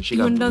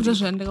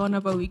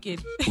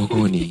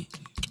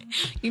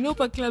you know,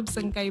 per club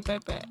Sankai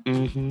Pepe.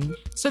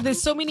 So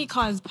there's so many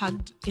cars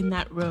parked in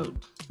that road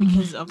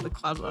because of the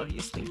club,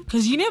 obviously.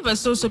 Because you never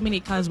saw so many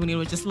cars when you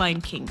were just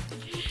Lion King.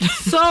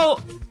 So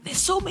there's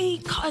so many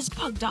cars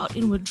parked out,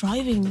 and we're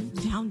driving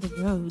down the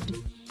road,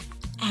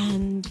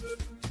 and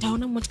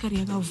down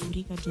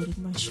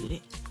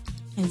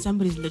and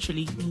somebody's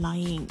literally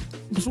lying.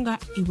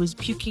 He was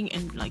puking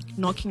and like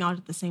knocking out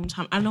at the same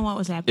time. I don't know what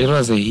was happening. It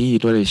was a he,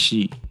 not a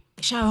she.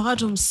 I'll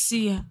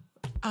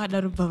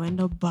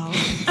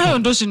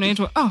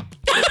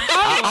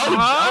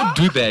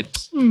do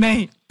that.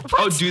 Man.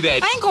 I'll do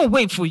that. I ain't gonna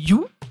wait for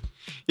you.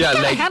 Yeah,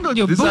 like handle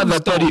your this other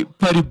party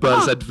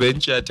bus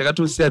adventure.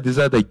 Takato said this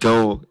other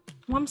girl.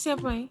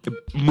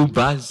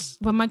 Mubaz.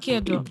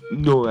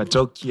 No, I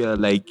talk here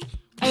like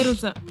I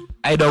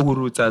don't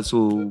Uruta,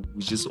 so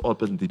we just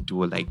open the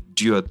door, like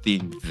do your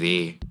thing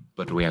there.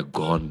 but we are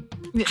gone.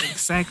 Yeah,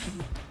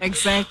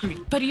 exactly.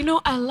 But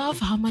I love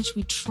how much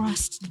we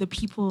trust the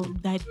people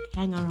that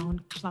hang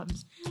around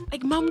clubs.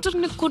 Like, mom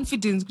don't have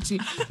confidence.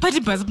 Party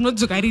bus not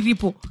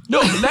riripo.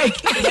 No, like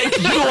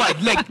you know what?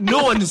 Like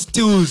no one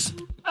steals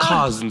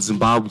cars in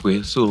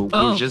Zimbabwe, so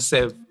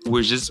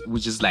we're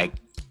just like.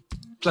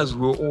 Plus,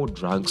 we were all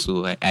drunk,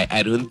 so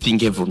I don't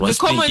think everyone was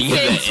The common thinking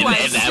sense at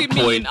was that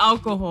swimming point. in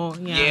alcohol.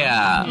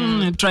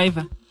 Yeah.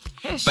 Driver.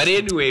 But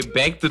anyway,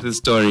 back to the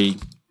story.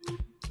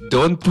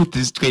 Don't put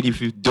this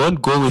 2015.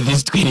 Don't go with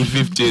these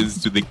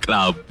 2015s to the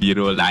club.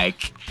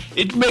 Like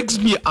it makes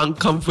me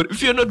uncomfortable.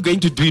 If you're not going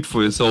to do it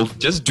for yourself,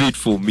 just do it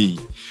for me.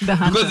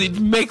 Because it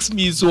makes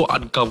me so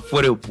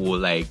uncomfortable.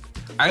 Like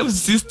I have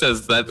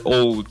sisters that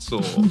old, so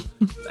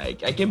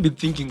like I can be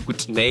thinking,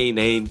 "Good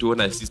nine, do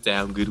a sister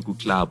I'm going to go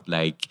club."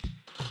 Like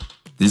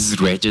this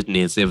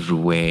wretchedness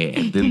everywhere,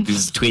 and then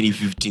these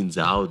 2015s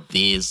out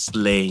there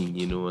slaying.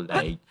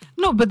 Like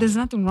No, but there's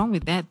nothing wrong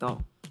with that though.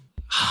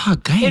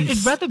 Guys,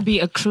 It'd rather be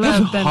a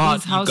club than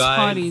hard, these house you guys.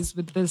 parties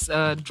with this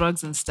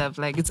drugs and stuff.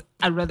 Like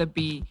I'd rather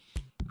be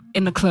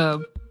in a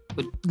club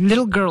with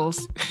little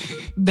girls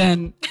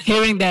than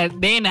hearing that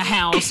they're in a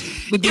house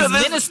with these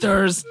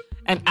ministers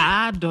and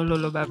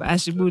dololo baba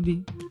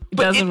ashibudi. It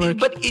doesn't work.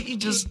 But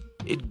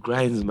it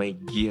grinds my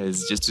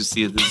gears just to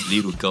see these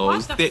little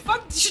girls. What the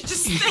fuck did you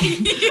just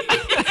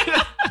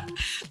say?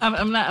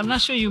 I'm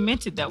not sure you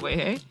meant it that way,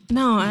 hey?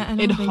 No, I don't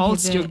It think you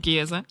halts did. your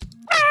gears, huh?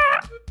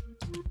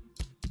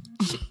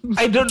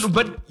 I don't know,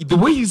 but the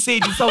way you say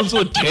it sounds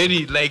so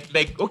dirty.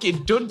 Like okay,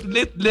 don't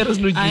let us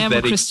not use I am a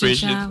that Christian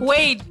expression. child.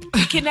 Wait,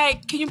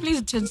 can you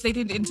please translate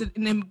it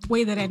in a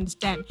way that I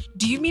understand?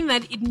 Do you mean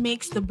that it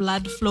makes the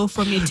blood flow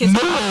from your testes?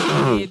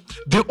 No,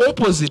 the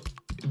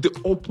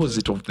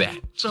opposite of that.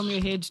 From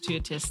your head to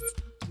your chest.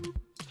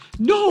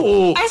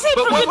 No, I said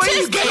but from why your are you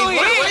chest guys, to your why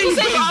head. are You you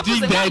said the guys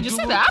doing opposite. that? You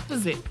said the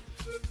opposite.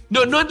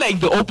 No, not like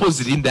the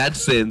opposite in that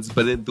sense,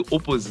 but then the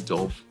opposite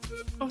of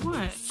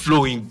What?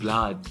 flowing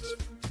blood.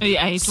 Oh,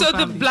 yeah, I So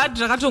the blood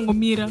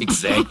rakatongomira.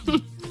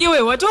 Exactly.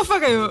 Wait, what the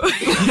fuck are you?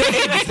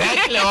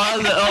 Exactly.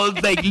 I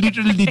was like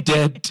literally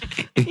dead.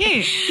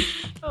 Yeah.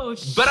 Oh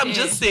shit. But I'm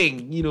just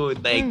saying,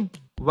 like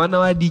 1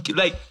 hour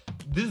like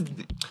this.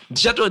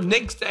 Shadow,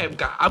 next time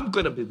I'm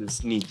gonna be the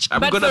snitch. I'm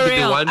But gonna for be the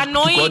real, one to go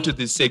annoying- to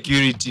the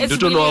security. It's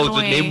Don't know really how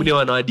the name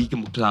annoying. of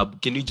the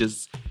club. Can you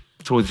just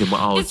throw them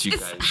out, It's- you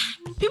it's-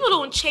 guys? people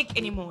don't check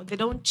anymore. They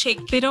don't check.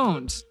 They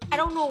don't. I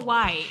don't know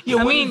why. Yeah,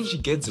 I what mean- if she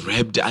gets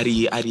raped? Are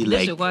you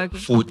like Should work.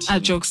 40?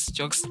 Jokes.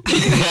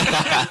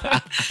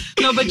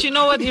 No, but you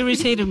know what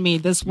irritated me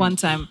this one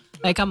time?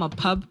 Like I'm a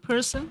pub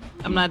person.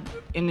 I'm not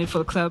in it for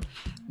the club.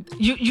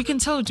 You can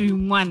tell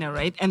during Mwana,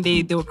 right? And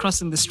they were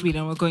crossing the street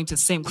and we're going to the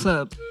same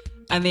club.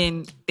 And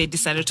then they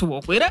decided to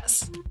walk with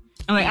us.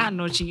 I'm like,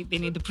 no, they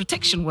need the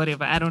protection,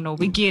 whatever. I don't know.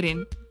 We get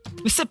in.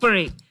 We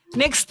separate.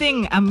 Next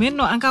thing, and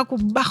then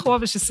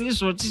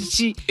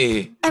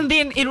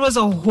it was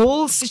a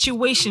whole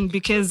situation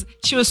because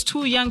she was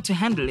too young to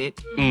handle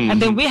it. And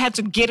then we had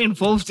to get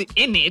involved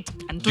in it.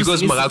 And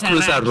Because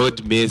Magakrosa road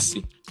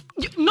Messi.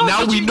 No, Now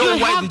but we know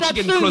you why have the that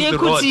chicken film crossed the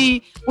road.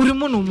 yekuti, uri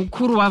munhu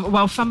mukuru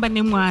wafamba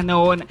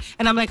nemwana,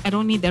 and I'm like, I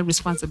don't need that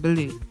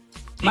responsibility.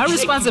 My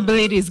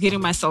responsibility is getting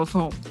myself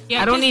home.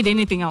 Yeah, I don't 'cause- need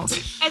anything else.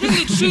 I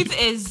think the truth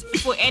is,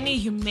 for any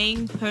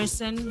humane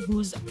person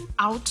who's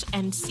out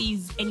and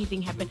sees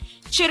anything happen,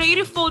 chero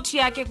iri fault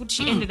yake kuti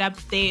she ended up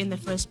there in the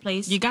first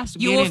place. You got to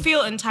You get will in.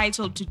 feel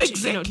entitled to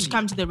to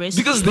come to the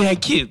rescue. Because they are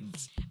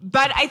kids.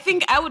 But I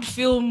think I would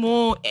feel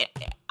more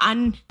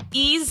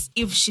unease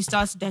if she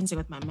starts dancing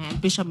with my man.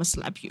 Bitch, I'ma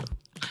slap you.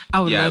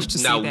 I would Yeah, love to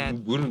see now that. we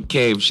wouldn't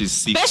care if she's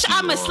 60. Bitch,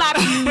 I'ma or- slap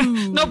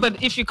you. No,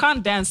 but if you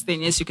can't dance, then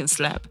yes, you can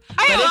slap.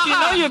 I But if you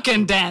know know. you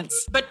can dance,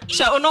 But-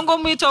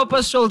 unongomita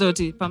upper shoulder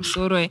ti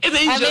pamsoro, And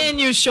then you just- then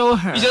you show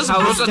her You just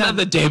how it's brought done.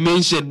 another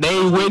dimension. Now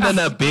you went on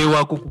a bay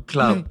kuku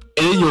club.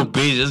 And then your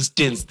bay just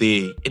stands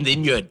there. And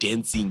then you're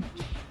dancing.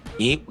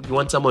 You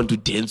want someone to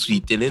dance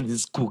with. And then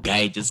this cool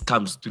guy just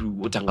comes through.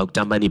 Otanga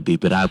kutamani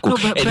baby rako. No,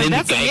 but And then the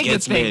that's a guy nigga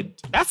gets thing. mad.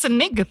 That's a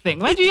nigga thing.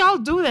 Why do y'all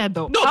do that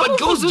though? No, but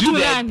girls do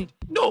that. Awufuzuthulani.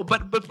 No,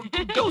 but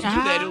girls do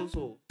that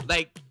also.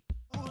 Like,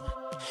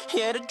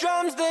 Yeah, the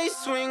drums they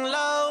swing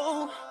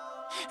low,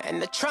 and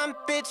the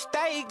trumpets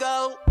they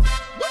go,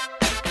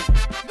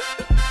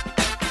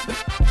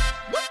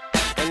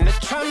 and the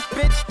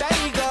trumpets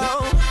they go.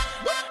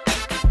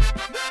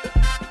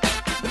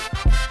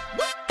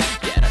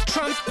 Yeah, the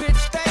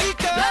trumpets they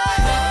go.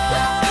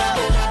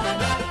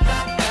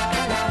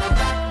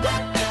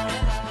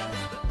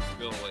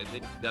 and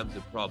then that's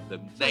the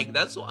problem. Like,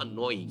 that's so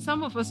annoying.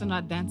 Some of us are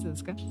not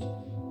dancers, ka?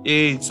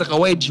 Hey, Saka,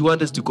 why do you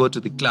want us to go to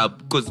the club?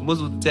 Because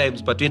most of the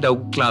times, but when the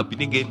club, you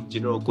didn't get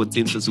general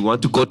consensus. We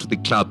want to go to the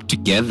club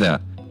together.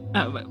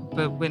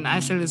 But when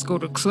I say let's go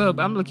to club,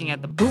 I'm looking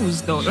at the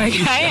booze though. Like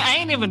I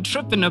ain't even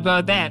tripping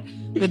about that.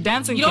 The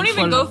dancing. You don't can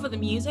even follow. go for the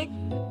music?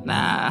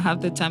 Nah,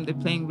 half the time they're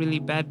playing really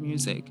bad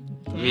music.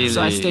 Really?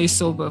 So I stay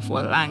sober for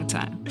a long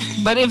time.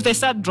 But if they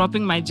start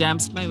dropping my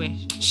jams, my way,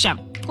 sham.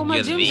 Oh, my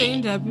Yes, gyms me. are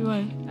in there,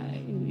 why?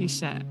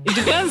 Isha. It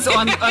depends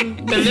on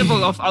the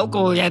level of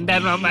alcohol and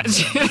that how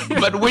much.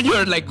 But when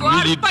you're like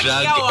really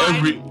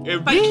drunk,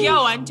 every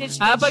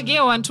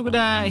Pagia want to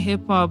the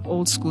hip hop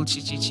old school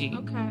chichichi.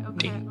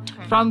 Okay.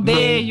 From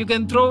there, you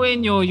can throw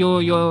in your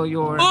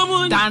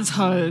dance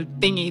hall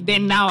thingy.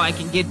 Then now I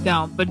can get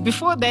down. But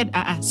before that,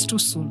 it's too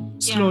soon.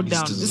 Slow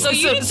down. So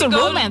it's a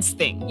romance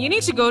thing. You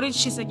need to go to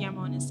Chisagama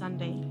on a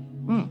Sunday.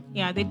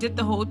 Yeah, they did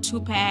the whole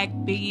 2-pack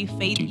Biggie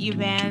Faith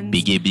event.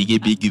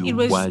 Biggie. It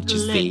was What you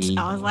lit. say?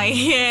 I was like,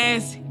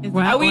 yes.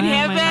 Are we in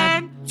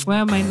heaven? Why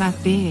am I not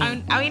there?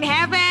 Are we in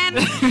heaven?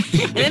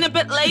 And then a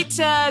bit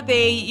later, I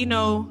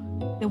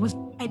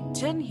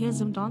didn't hear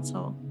some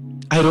dancehall.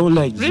 I don't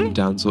like Zim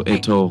Danzo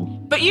at all.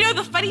 But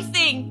the funny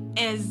thing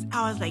is,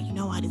 I was like, you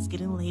know what? It's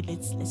getting late.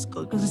 Let's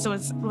go because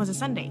it was a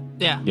Sunday.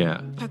 Yeah.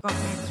 Pack up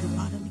bags, we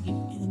bought them,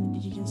 and then the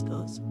DJ just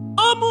goes,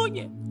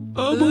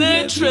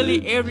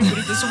 literally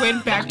everybody just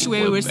went back to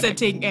where we were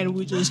sitting, and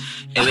we just.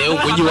 And then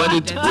when you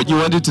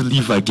wanted to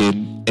leave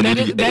again, and then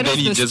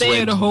you just stay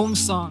went at home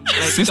song. Like,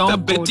 Sister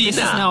don't go. Bettina. This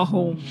is now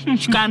home. You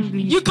can't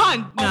leave. You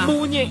can't. Nah.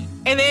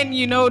 And then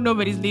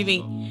nobody's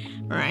leaving,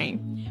 right?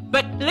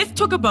 But let's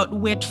talk about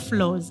wet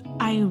floors.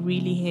 I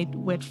really hate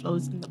wet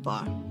floors in the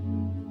bar.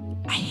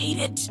 I hate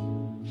it.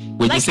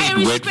 When you say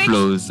wet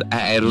flows,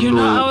 I don't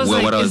know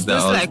what else is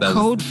this like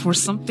code for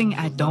something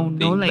I don't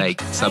know? Like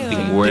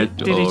something wet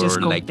did it just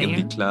or go like there?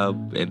 in the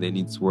club and then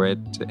it's wet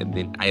and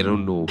then I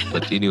don't know.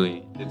 But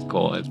anyway, it's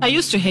called. I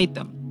used to hate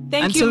them.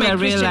 Thank you, until my I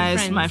Christian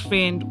realized friends. my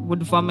friend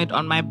would vomit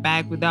on my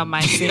back without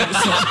my saying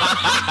so.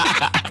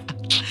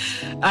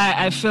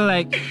 I feel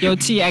like, yo,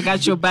 T, I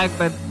got your back,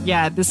 but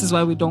yeah, this is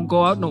why we don't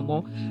go out no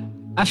more.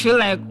 I feel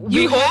like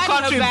we all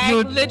had her back,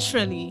 contribute.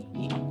 literally.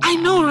 I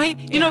know, right?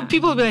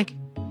 People will be like,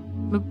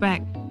 look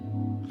back.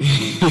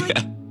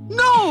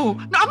 No,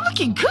 I'm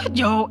looking good,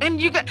 yo.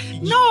 And you got,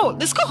 no,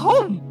 let's go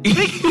home.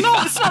 Like, no,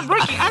 it's not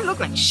working. I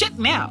look like shit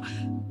now.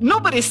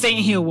 Nobody's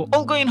staying here. We're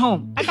all going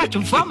home. I got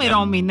your vomit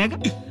on me,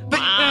 nigga. But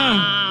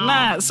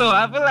nah, so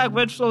I feel like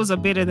wet flows are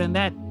better than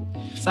that.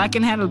 So I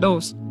can handle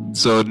those.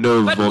 So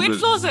no But vomit. wet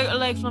floors are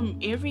like from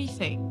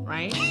everything,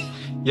 right?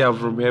 Yeah,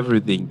 from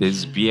everything.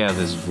 There's beer,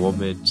 there's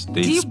vomit,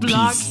 there's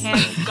D-Block peace.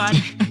 has got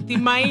the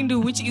mind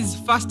which is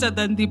faster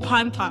than the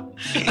panther.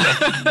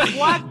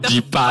 What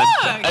the fuck?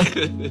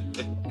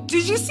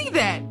 Did you see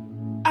that?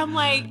 I'm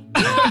like,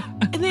 yeah.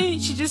 And then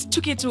she just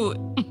took it to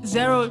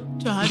 0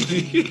 to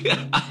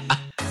 100.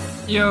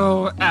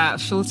 Yo,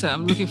 filter.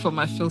 I'm looking for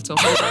my filter.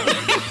 Hold on.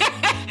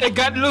 It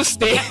got loose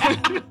there.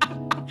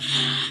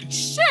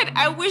 Shit,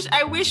 I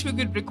wish we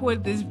could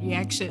record this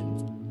reaction.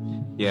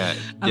 Yeah,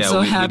 I'm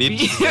so happy. We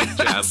need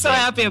to I'm so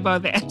happy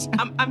about that.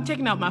 I'm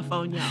taking out my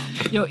phone, y'all.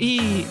 Yo,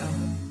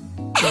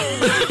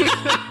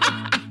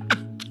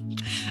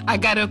 I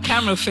got a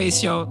camera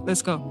face, yo.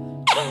 Let's go.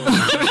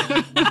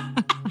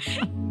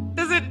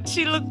 Doesn't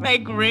she look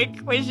like Rick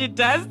when she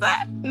does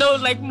that? No,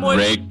 like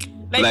Morty. Rick,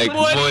 like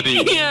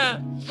Morty. Yeah.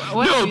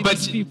 No, but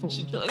people.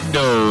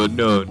 No.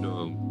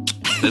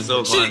 That's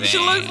so funny. She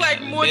looks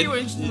like Morty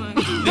when she's like.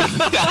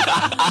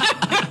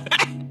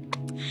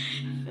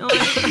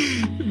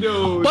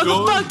 No, what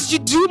the fuck did you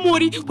do,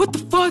 Morty? What the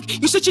fuck?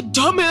 You're such a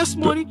dumbass,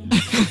 Morty.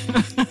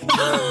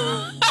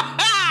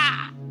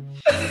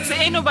 So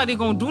ain't nobody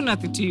gonna do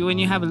nothing to you when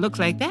you have a look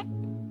like that.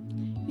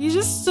 You're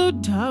just so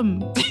dumb.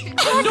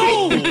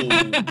 No.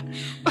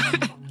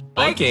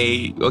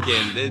 Okay.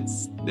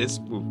 Let's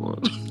move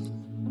on.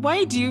 Why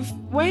are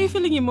you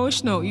feeling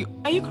emotional?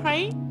 Are you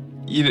crying?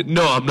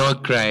 No, I'm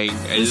not crying.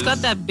 He's got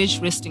that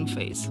bitch resting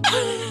face.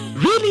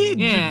 Really?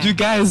 Yeah. Do you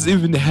guys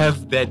even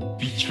have that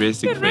beach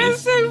resting face?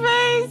 Resting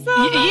face.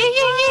 Oh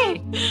Yeah.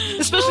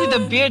 Especially the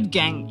beard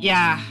gang.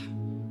 Yeah.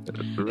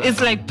 It's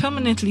like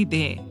permanently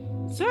there.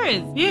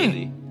 Serious? Yeah.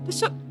 Really? They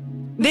see your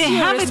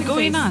have it resting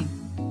going face. on.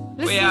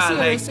 Let's Yeah, see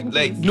your resting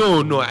like face.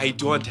 no, I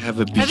don't have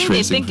a beach I think they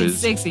resting think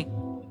it's face. sexy.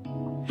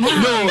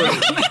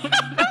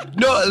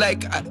 No,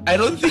 like I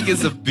don't think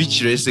it's a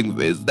beach racing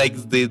face. Like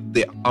the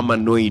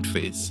humanoid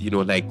face,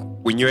 like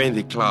when you're in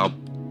the club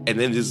and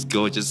then this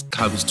girl just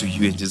comes to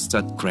you and just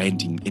start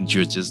grinding and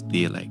you're just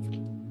there like.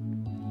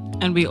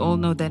 And we all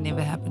know that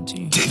never happened to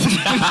you.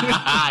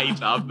 It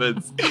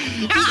happens. It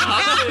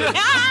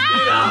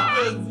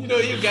happens.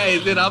 You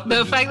guys, it happens.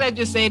 The fact that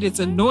you said it's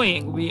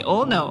annoying, we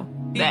all know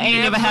that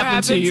ain't never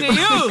happened to you.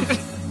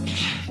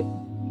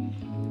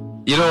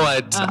 You know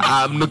what?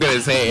 I'm not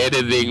gonna say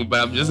anything, but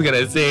I'm just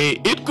gonna say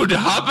it could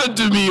happen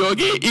to me.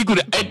 Okay, it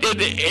could, and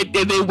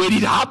then when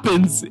it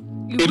happens, it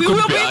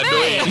could be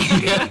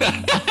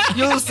annoying.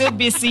 You'll still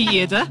be seeing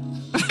it, huh?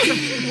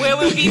 Where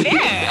will be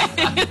there?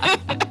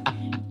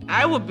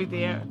 I will be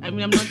there. I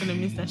mean, I'm not gonna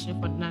miss that shit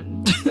for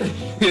nothing.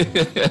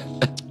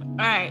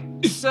 All right.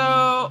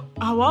 So,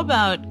 how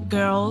about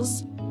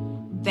girls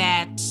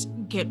that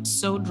get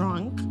so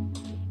drunk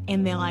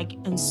and they're like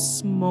in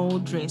small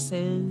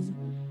dresses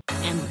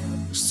and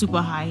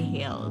super high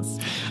heels?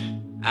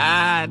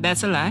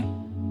 That's a lie.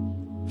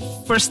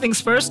 First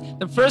things first,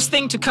 the first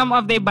thing to come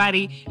off their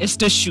body is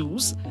the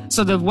shoes.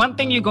 So the one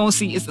thing you're going to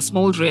see is the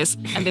small dress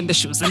and then the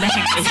shoes and the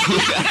hands.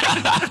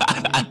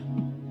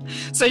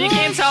 So you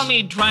can't tell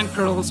me drunk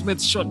girls with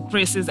short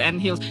dresses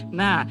and heels.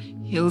 Nah,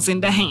 heels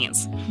in the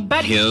hands.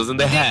 But Heels in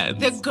the hands.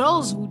 the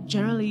girls who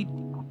generally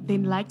they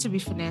like to be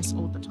finessed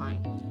all the time.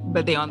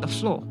 But they're on the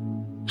floor.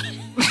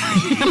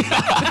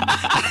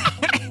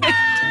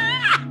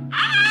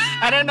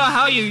 I don't know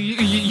how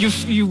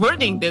you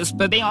wording this,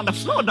 but they're on the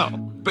floor though.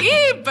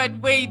 But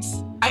wait,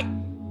 I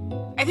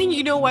think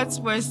you know what's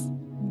worse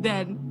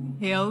than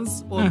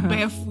heels or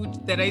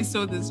barefoot that I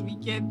saw this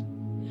weekend.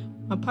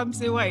 My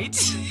pumps are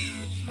white.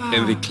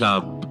 In the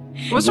club.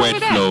 What's wrong Wet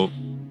with that? flow.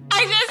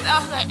 I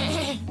was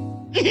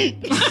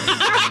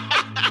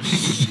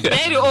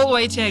like, They're all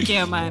white hair,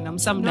 okay, man. I'm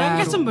some no, I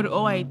get somebody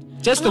all white.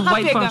 Just the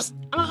white pumps.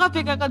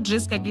 Angakapfeka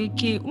dress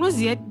kake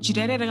unoziya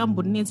jira rere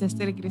rakambonetsa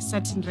sterekere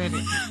satin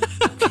rere.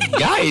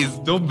 Guys,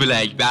 don't be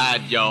like that,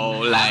 yo.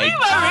 Like,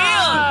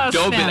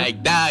 don't be snap.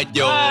 like that,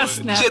 yo.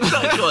 Snap. She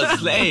thought you was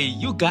slay.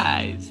 You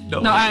guys.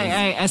 No,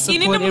 I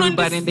support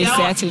everybody in this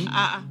satin.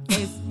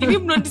 Guys, ini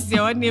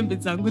munondisiya wanembe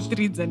dzangu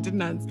 3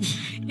 dzandinanzi.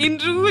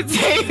 Indiri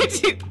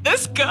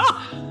this girl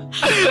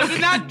was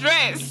in that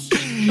dress.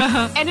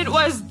 And it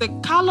was the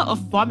color of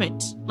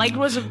vomit. Like it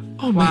was a,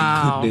 Oh my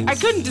Wow. goodness. I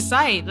couldn't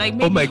decide. Like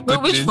maybe Oh my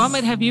Well, which goodness.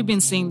 vomit have you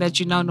been seeing that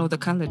you now know the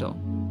color though?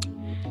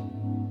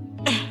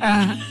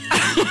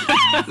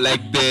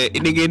 Like the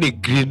in a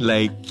green,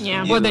 like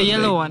Yeah. Or the like-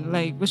 yellow one?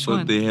 Like which Or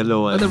one? the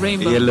yellow one. Or the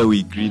rainbow?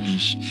 Yellowy,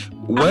 greenish.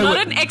 I'm Why not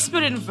would- an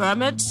expert in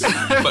vomit,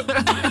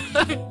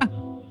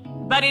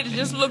 but it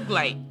just looked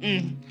like.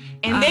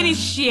 And then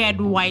she had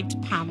white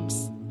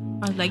pumps.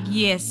 I was like,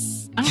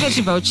 yes. I'm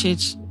getting about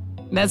church.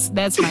 That's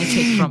my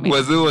take from it.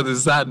 Was it on a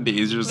Sunday?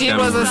 It was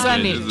a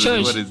Sunday.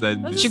 Church. What is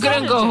that? She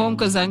couldn't go home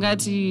because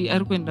angati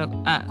arikwenda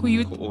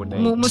All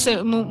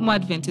night. mu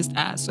Adventist.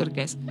 Sorry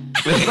guys.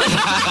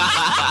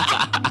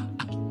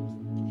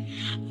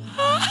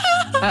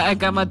 I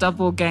got my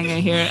doppelganger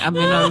here. I'm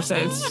in our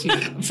side.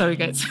 I'm sorry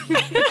guys.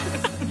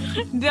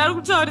 Ndari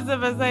kutaurisa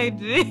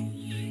pasaidi.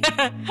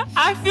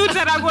 I feel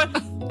that I want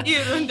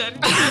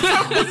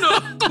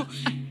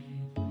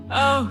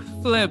Oh,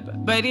 flip.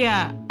 But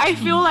yeah, I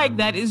feel like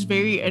that is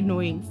very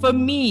annoying. For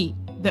me,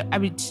 I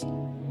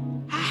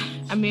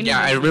mean Yeah,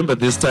 I remember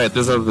this time.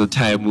 This was the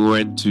time we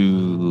went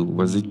to,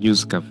 was it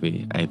News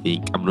Cafe? I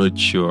think, I'm not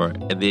sure.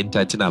 And then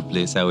Tatina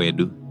Blessa we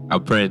do.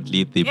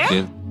 Apparently they Yeah?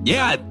 play.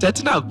 Yeah,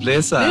 Tatina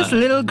Blessa. This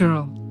little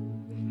girl.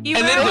 you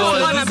And then were there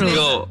on was a this blazer.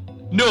 girl.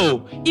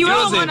 No, You it were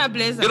wasn't. on a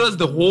blazer. It was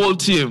the whole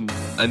team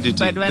and the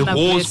But when a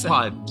whole blazer-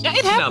 squad. Yeah,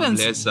 it Tatina happens.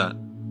 Blessa.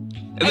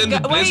 And then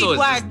the Wait, blazer was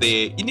what? just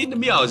there. You know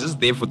me, I was just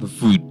there for the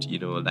food, you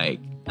know, like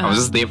I was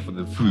just there for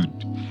the food,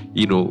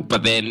 you know.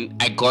 But then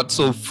I got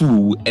so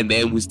full, and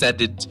then we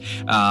started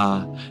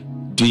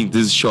doing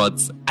these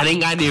shots. I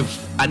think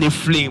I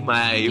flame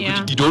my.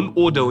 Yeah. You don't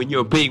order when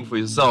you're paying for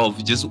yourself.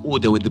 You just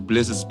order when the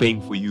blazer's paying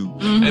for you.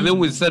 And then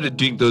we started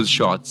doing those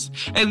shots.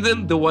 And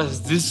then there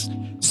was this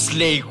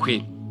slay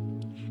queen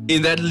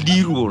in that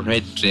little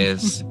red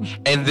dress,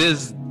 and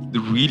there's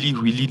really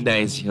really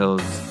nice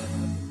heels.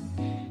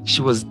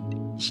 She was.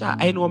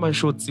 I know my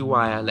short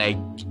wire. Like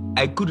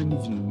I couldn't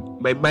even.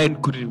 My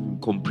mind couldn't even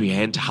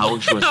comprehend how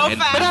she was. No, But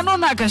I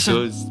don't know, Akasha.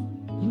 Those,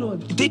 you know,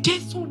 they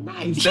taste so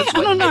nice. Yeah,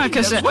 I don't know, think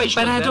that's Akasha. why she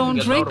But was I don't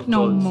having a lot drink of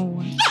no those.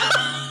 more.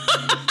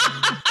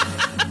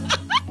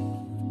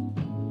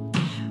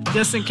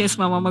 Just in case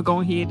my mama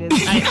gonna hear this.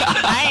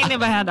 I ain't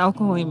never had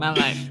alcohol in my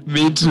life.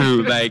 Me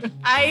too. Like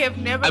I have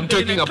never I'm been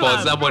talking in a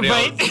about club. someone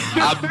else.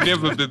 I've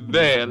never been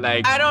there.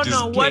 Like I don't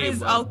know. What is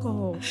disclaimer.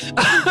 alcohol?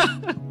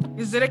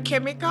 Is it a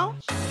chemical?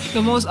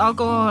 The most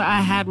alcohol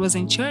I had was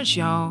in church,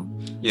 y'all.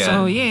 Yeah.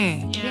 So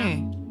yeah.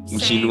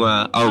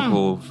 Mchinwa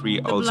alcohol free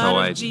ultra blood of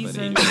wide. Jesus.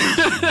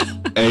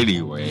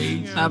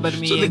 Anyway. But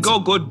me, So the it's- girl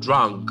got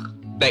drunk.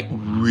 Like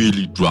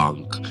really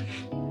drunk.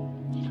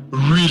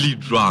 Really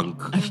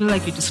drunk. I feel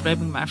like you're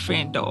describing my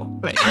friend though.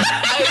 Like,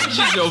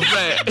 She's your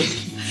friend.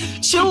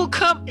 she will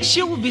come,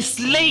 she will be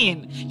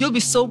slaying. You'll be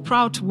so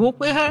proud to walk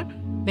with her.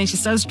 Then she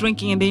starts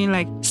drinking, and then you're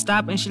like,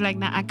 stop. And she's like,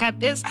 nah, I got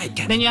this.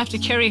 Then you have to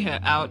carry her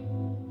out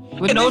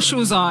with And then She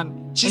shoes on.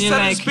 And you're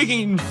started like,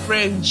 speaking in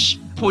French,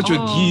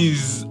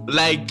 Portuguese,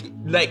 like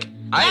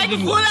I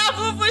didn't want.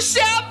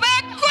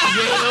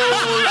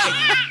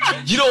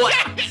 You know what?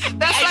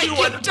 I didn't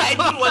want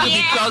to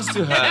be close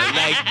to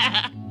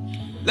her.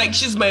 Like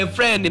she's my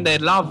friend and I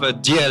love her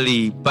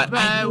dearly, but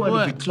I didn't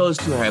want to be close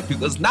to her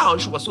because now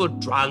she was so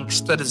drunk,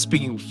 started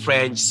speaking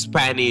French,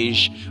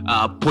 Spanish,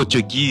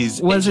 Portuguese.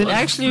 and Was she it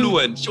actually-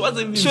 fluent? She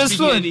wasn't even She was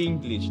speaking fluent? any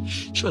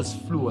English. She was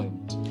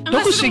fluent.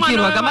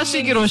 Ndokushikirwa,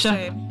 kamashikirwa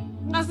sha.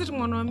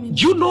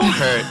 You know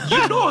her.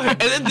 You know her.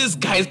 And then this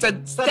guy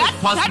started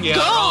passing her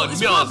around.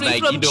 Me, I was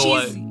like, you know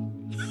what?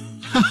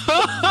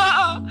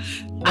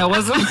 That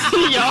wasn't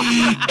yo.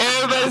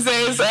 Everybody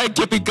says,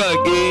 keep it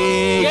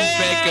cooking,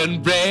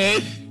 bacon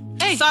bread.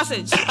 Hey.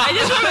 Sausage. I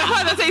just remember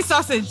her that say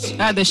sausage.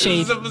 The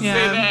shade.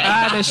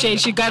 The shade.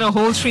 She got a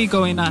whole tree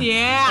going on.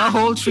 Yeah. A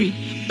whole tree.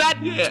 But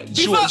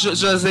She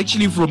was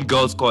actually from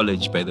girls'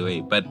 college, by the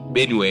way. But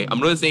anyway, I'm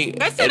not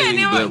saying. I said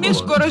anything bad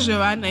about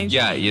her.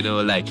 Yeah, you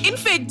know, like. In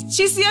fact,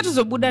 she's here to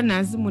zobuda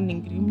nazi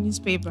muningiri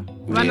newspaper.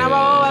 Vana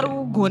vava vari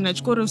kugona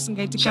chikoro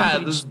usingaiti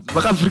Cambridge.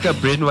 Vakafrika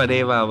brain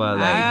whatever.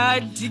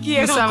 Like. Diki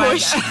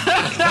yakakosha.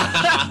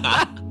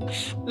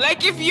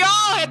 Like if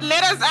y'all had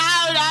let us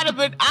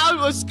out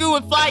of school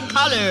with flying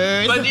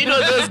colors. But you know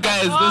those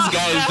guys.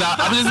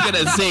 I'm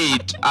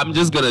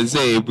just gonna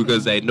say it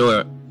because I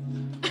know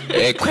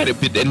quite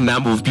a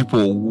number of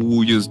people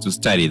who used to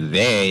study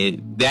there.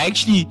 They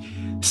actually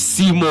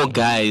see more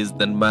guys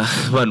than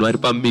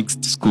Manwaripa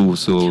mixed school.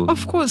 So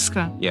of course,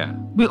 Ka. Yeah,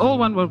 we all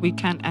want what we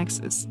can't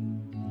access.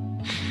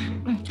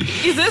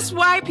 Is this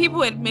why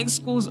people at mixed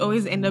schools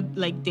always end up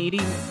like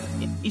dating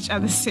each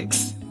other's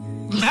sex?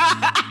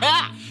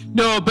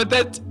 No, but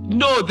that's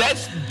not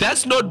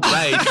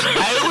right.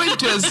 I went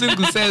to a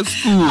single sex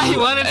school,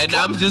 and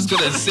I'm just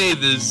gonna say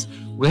this: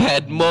 we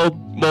had more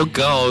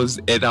girls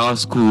at our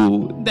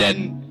school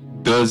than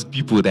those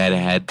people that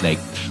had like,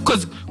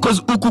 cause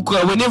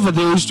Ukuka, whenever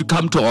they used to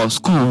come to our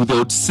school, they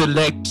would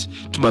select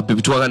like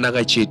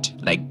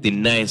the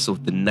nice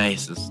of the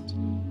nicest.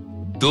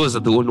 Those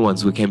are the only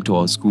ones who came to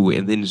our school,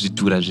 and then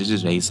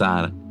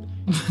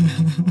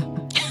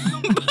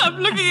I'm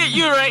looking at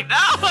you right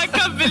now. I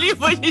can't believe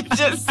what you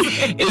just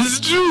said. It's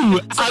true.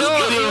 Ask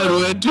anyone who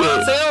went to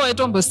it.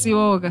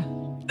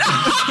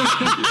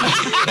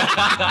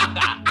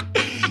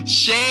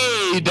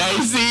 Shade, I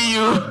see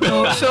you.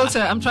 No,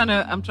 filter. I'm trying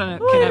to. Can I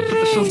put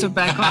the filter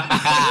back on?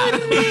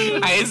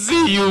 I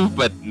see you,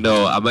 but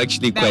no, I'm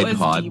actually quite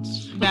hot. Deep.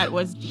 That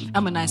was deep.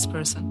 I'm a nice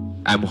person.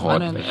 I'm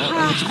hot. I'm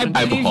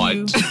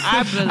hot.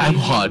 I'm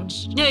hot.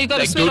 Yeah, you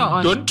got a sweater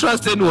on. Don't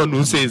trust anyone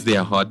who says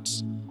they're hot.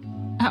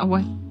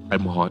 What?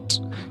 I'm hot.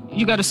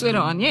 You got a sweater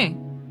on, yeah?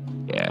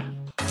 Yeah.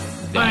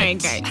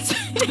 Alright, guys.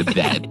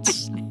 That.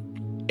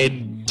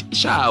 And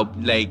sharp,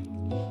 like.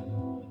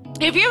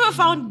 Have you ever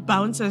found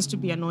bouncers to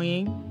be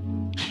annoying?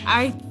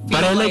 I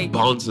like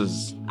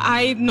bouncers.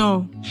 I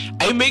know.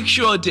 I make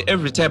sure that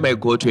every time I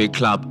go to a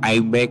club, I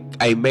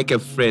make a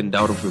friend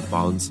out of a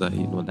bouncer.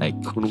 You know, like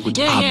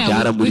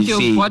with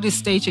your body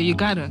stature, you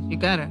gotta.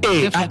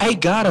 Hey, I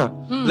gotta.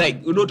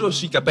 Like you know to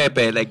speak a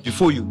pepe. Like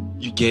before you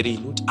get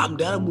in, I'm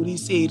dara muri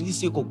say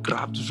go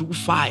grab to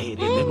fire and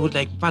then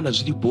like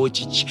really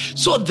bochich.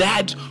 So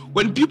that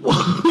when people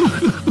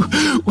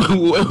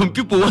when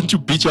people want to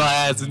beat your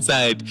ass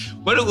inside,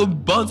 when you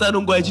bounce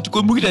and go to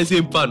come with the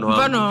same pan,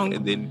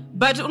 and then.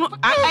 But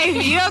I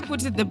hear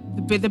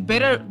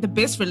the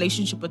best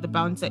relationship with the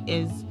bouncer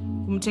is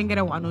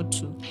kumtengera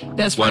 102.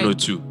 That's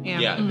 102.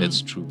 Right. Yeah,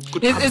 that's true.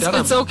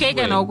 It's okay,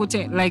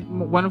 like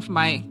one of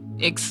my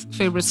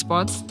ex-favorite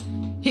spots.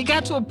 He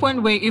got to a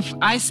point where if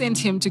I sent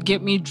him to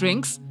get me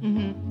drinks,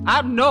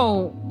 I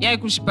know I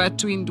was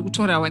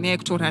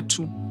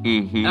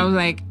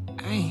like,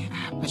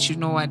 but you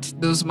know what?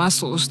 Those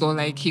muscles, though,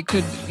 like he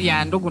could,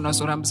 like,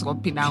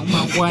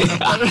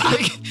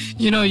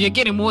 you know, you're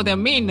getting more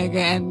than me, nigga,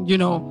 and you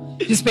know,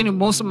 you're spending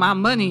most of my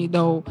money,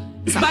 though.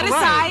 It's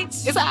alright.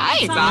 It's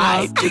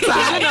alright. You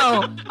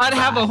know, I'd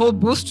have a whole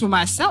booth to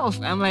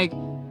myself. I'm like,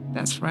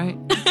 that's right.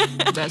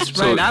 That's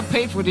right. I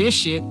paid for this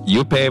shit.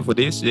 You pay for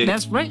this shit?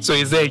 That's right. So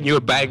you're saying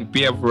you're buying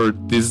beer for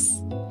this?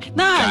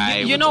 Nah,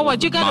 you know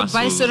what? You gotta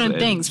buy certain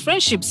things.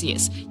 Friendships,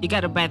 yes. You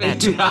gotta buy that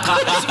too.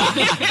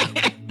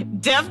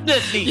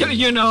 Definitely.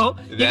 You know,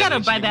 you gotta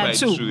buy that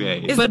too. True, yeah.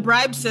 It's the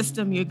bribe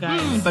system, you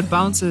guys. But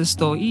bouncers,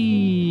 though, no.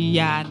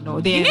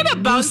 You need a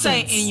bouncer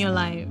in your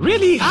life.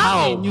 Really?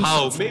 How?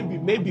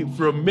 Maybe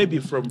from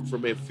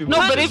a few. No,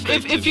 but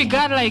if you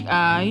got like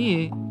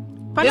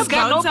there's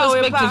got no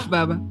perspective,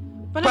 Baba.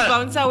 But a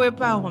bouncer way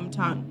pa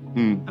hometown.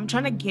 I'm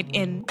trying to get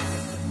in,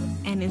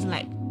 and it's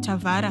like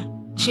Tavara,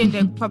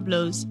 Shende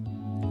Pablos.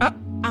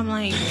 I'm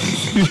like,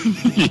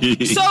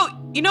 so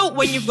you know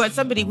when you've got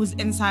somebody who's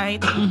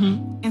inside,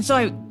 and so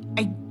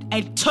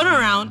I turn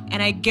around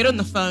and I get on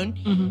the phone,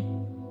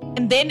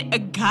 and then a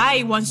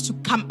guy wants to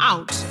come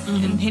out,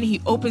 and then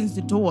he opens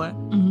the door,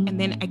 and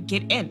then I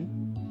get in,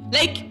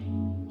 like.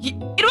 It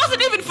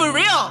wasn't even for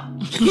real.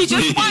 He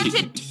just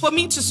wanted for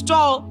me to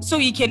stall so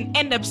he can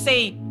end up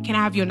saying, "Can I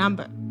have your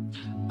number?"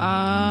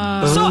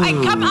 So I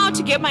come out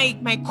to get my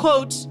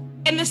quote,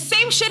 and the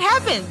same shit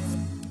happens.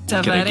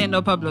 Tavara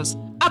no Pablos.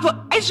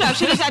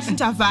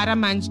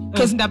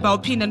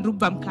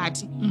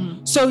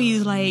 So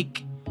he's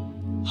like,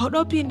 "Hold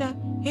up, Pinda."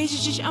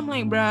 I'm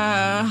like,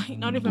 bruh, you're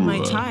not even my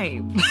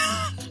type.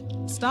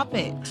 Stop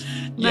it.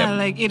 Nah,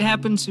 like it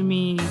happened to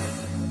me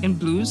in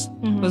Blues.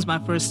 It was my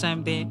first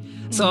time there.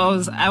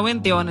 So I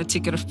went there on a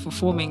ticket of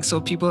performing.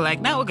 So people were like,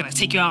 now we're going to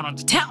take you out on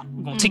the town.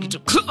 We're going to take you to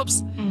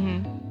clubs.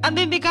 And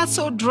then they got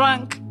so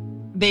drunk,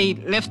 they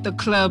left the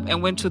club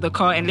and went to the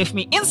car and left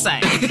me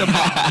inside the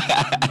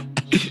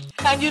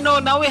bar. And you know,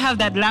 now we have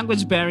that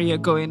language barrier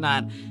going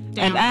on.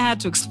 Damn. And I had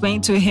to explain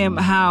to him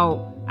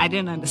how I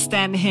didn't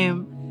understand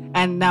him.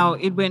 And now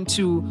it went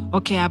to,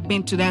 okay, I've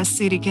been to that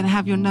city. Can I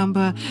have your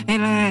number?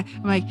 And I'm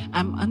like,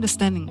 I'm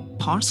understanding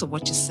parts of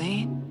what you're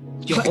saying.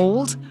 You're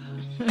old.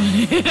 How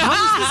is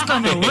this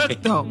gonna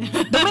work though?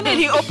 The minute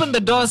he opened the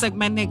door, it's like,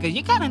 my nigga,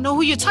 you gotta know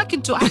who you're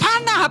talking to.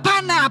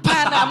 Hapana.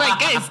 I'm like,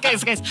 guys,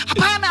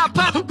 hapana.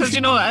 Because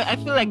I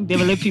feel like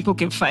developed people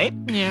can fight.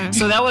 Yeah.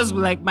 So that was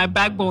like my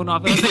backbone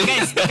of it. I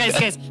was like,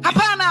 guys,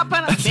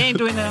 hapana. They ain't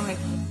doing that. I'm like,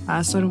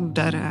 sorry,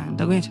 Mudara.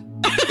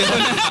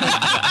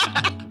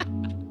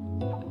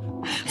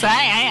 So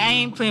I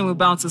ain't playing with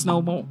bouncers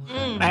no more.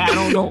 Like, I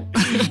don't know.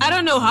 I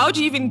don't know. How do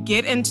you even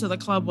get into the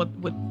club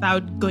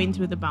without going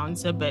through the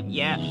bouncer? But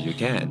yeah. You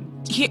can.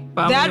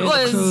 That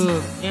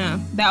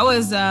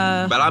was...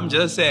 But I'm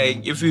just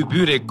saying, if you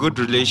build a good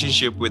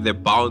relationship with a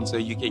bouncer,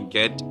 you can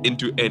get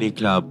into any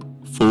club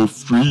for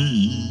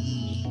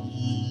free.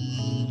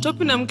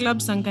 Topinam club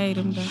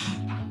Sankairimda.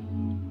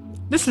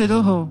 This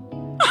little hoe.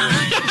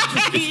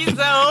 He's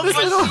a This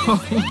little hoe.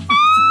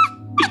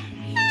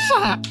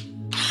 Shut up.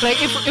 Like,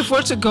 if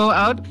we're to go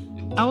out,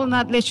 I will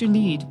not let you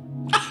lead.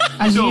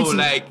 I will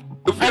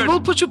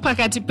put you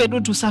pakati pedo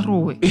to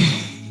sarowe.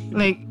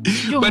 Like,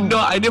 yo. But no,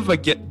 I never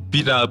get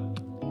beat up.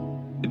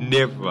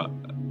 Never.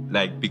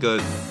 Like,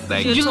 because,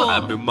 like,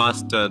 I'm a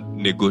master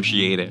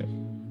negotiator.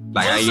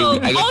 Like,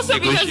 also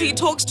because he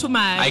talks too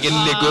much. I can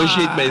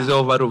negotiate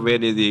myself out of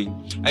anything.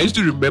 I used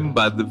to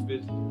remember the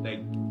first,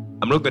 like,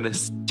 I'm not going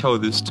to tell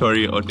this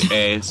story on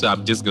air, so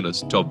I'm just going to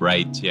stop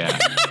right here.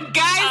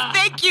 Guys,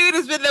 thank you. It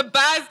has been the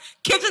buzz.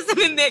 Catch us in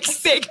the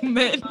next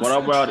segment. What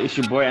up, world? It's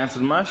your boy,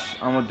 Anson Mush.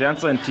 I'm a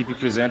dancer and TV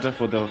presenter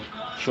for the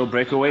show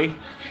Breakaway.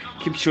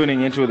 Keep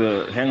tuning into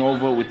The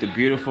Hangover with the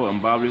beautiful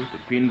and bubbly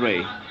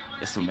QwinDrey.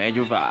 It's a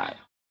major vibe.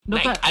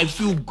 Like, I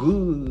feel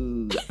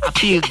good. I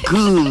feel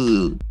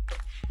good.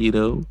 You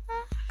know?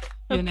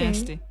 You're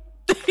nasty.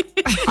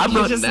 I'm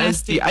not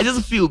nasty. I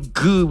just feel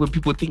good when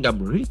people think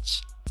I'm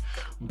rich.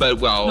 But,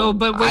 well, no,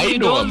 but when you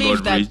don't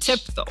leave that rich.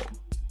 tip, though.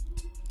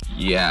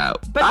 Yeah.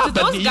 But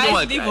those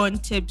guys live on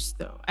tips,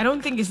 though. I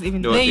don't think it's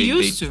even... No, they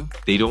used to.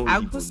 They don't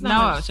now,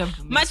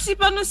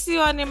 Matsipa no see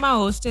on my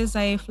hostess,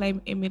 I fly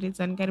Emirates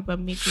and Gariba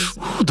Makers.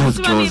 Those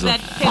girls are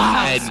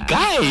fine.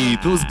 Guy,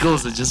 those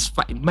girls are just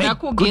fine. My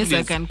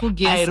goodness,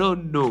 I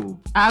don't know.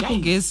 I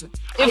could guess.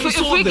 If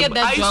we get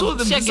that job, I saw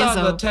them this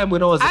other time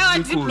when I was at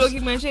Nico's.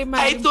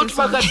 I thought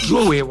Maka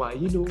draw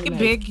you know. I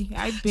beg.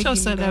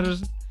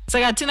 So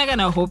I think I'm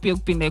gonna hope you're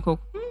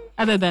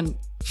other than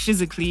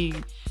physically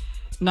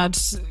not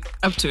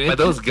up to it. But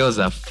those girls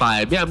are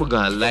fine. Me, I'm not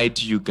gonna lie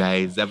to you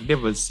guys. I've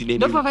never seen any.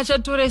 Guys,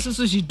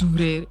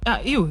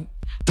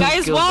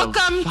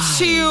 welcome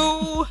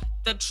to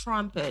the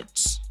trumpet.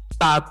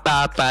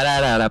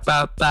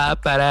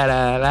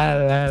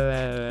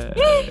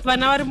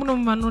 Vanawari muno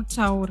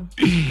manotaura.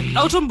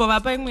 Autombova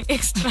pa imwe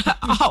extra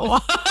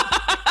hour.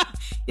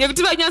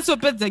 Yekuti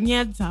vanyatsopedza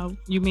nyaya dzavo.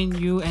 You mean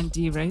you and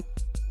D, right?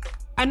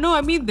 I know,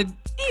 I mean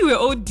we're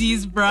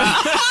ODs, bruh.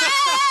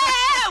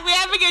 We're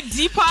having a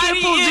D party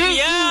in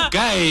here.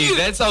 Guys,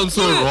 that sounds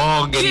so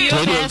wrong and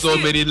dirty on so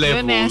many levels.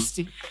 You're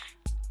nasty.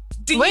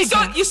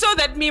 You saw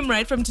that meme,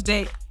 right, from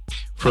today?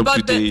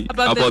 About the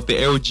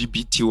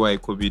LGBTY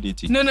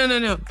community.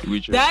 No.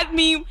 Which that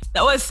meme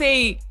that was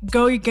saying,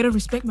 girl, you gotta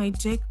respect my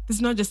dick.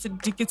 It's not just a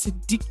dick, it's a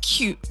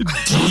DQ.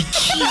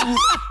 DQ?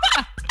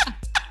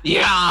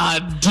 Yeah,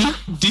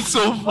 dick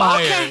so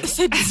fire. Okay, it's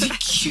a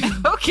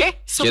DQ. Okay.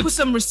 So put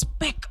some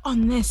respect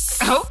on this.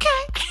 Okay.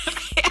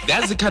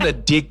 That's the kind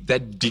of dick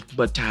that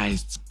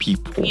stigmatized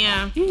people.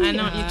 Yeah, I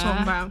know what you're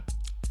talking about.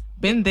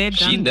 Been there,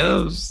 done She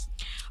knows.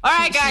 All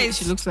right, guys.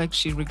 She looks like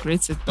she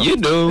regrets it, though. You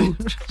know.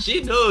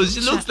 She knows.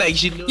 She looks like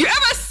she knows. You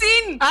ever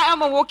seen? I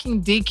am a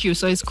walking DQ,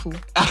 so it's cool.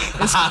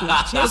 It's cool.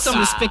 Put some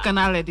respect on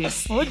all of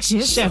this. Oh,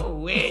 just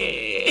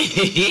way.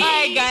 All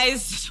right,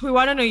 guys. We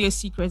want to know your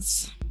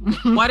secrets.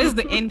 What is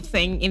the end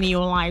thing in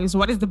your lives?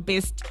 What is the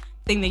best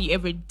thing that you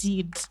ever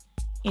did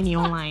in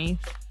your life?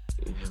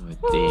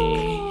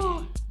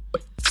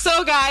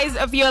 So, guys,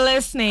 if you're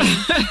listening,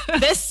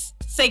 this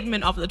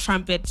segment of the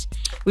trumpet,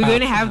 we're going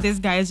to have these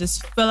guys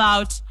just fill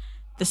out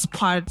this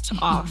part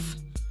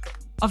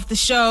of the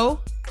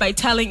show by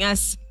telling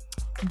us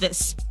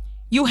this.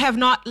 You have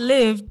not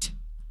lived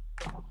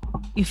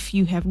if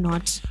you have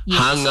not yet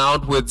hung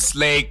out with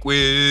slay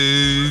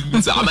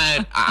queens.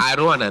 I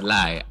don't want to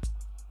lie.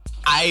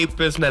 I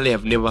personally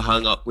have never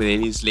hung out with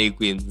any slay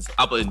queens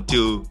up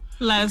until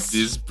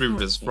this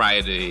previous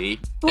Friday.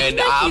 And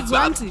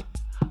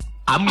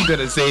I'm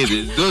gonna say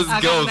this. Those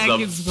girls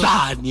are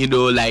fun, you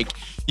know, like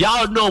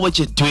y'all know what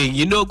you're doing.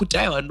 You know,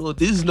 Kutaiwa, no,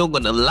 this is not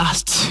gonna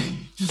last.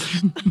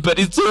 But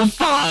it's so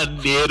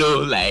fun, you know,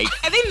 like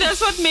I think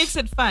that's what makes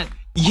it fun.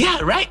 Yeah,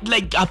 right?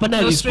 Like upon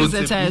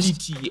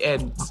responsibility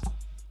and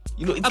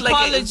you know,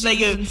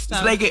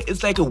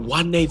 it's like a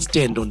one night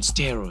stand on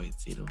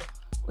steroids, you know.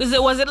 Was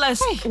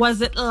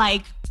it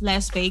like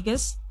Las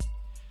Vegas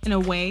in a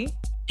way?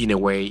 In a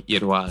way,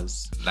 it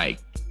was like,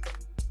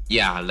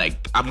 yeah,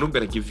 like I'm not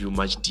gonna give you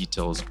much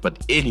details, but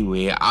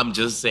anyway, I'm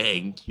just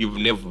saying you've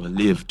never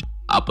lived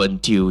up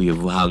until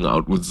you've hung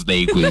out with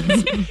slay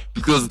queens.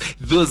 Because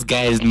those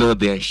guys know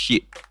their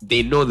shit.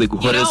 They know the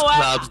hottest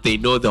clubs. They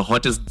know the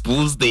hottest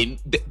booze. They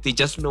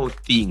just know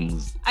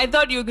things. I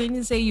thought you were going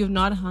to say you've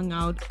not hung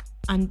out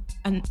and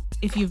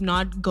if you've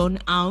not gone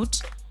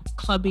out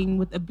clubbing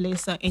with a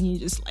blazer and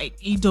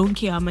you don't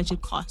care how much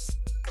it costs.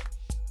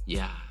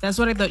 Yeah. That's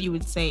what I thought you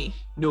would say.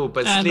 No,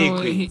 but slay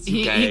queens,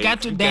 he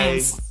got to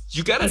dance.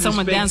 You gotta and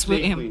someone dance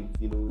with him. Queens,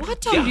 you know. What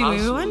time do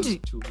we want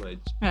it? Too much.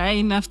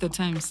 Enough the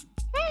times.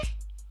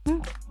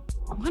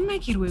 What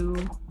make it well?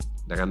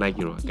 No,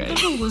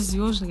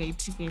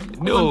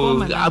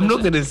 I'm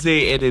not gonna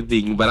say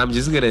anything, but I'm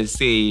just gonna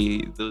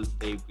say those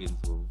slay queens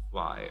were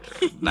fire.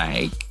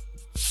 Like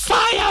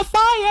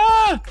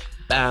fire.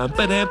 Bam,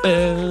 ba-da,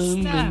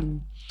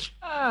 bam.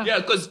 Yeah,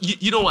 because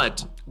you know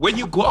what? When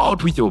you go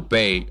out with your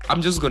bae,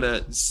 I'm just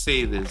gonna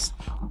say this.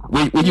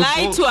 When you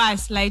lie to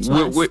us.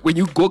 When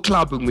you go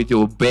clubbing with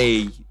your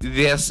bae,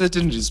 there are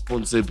certain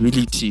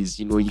responsibilities.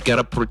 You know, you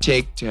gotta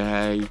protect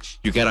her,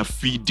 you gotta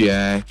feed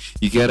her,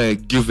 you gotta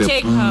give her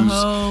Take booze. her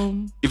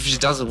home. If she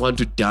doesn't want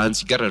to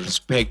dance, you gotta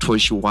respect what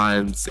she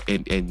wants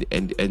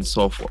and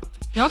so forth.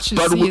 Y'all should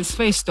see his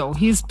face though.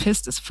 He's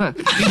pissed as fuck.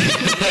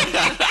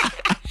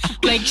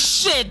 Like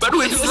shit. But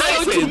with so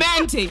slay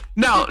romantic.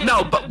 No,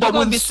 but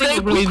with slay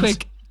queens,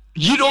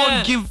 you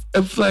don't give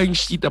a flying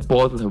shit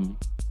about them.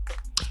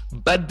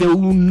 But they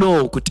will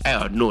know,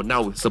 no,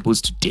 now we're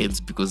supposed to dance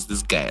because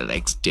this guy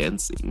likes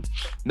dancing.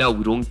 Now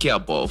we don't care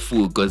about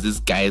food because this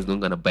guy is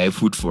not gonna buy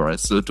food for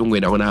us. So don't go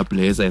down our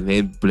place and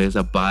then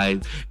blazer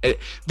buys.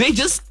 They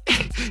just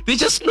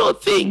know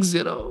things,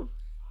 you know.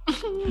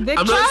 I'm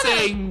not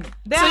saying.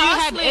 So you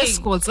had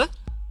escorts, huh?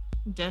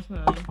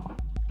 Definitely.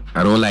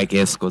 I don't like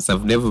escorts.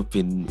 I've never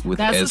been with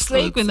That's escorts. a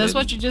slave queen. That's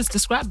what you just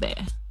described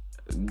there.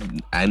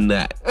 And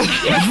like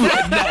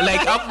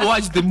I've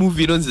watched the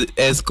movie on the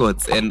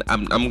escorts, and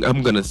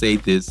I'm gonna say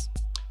this: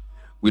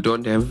 we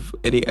don't have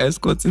any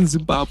escorts in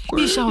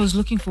Zimbabwe. I was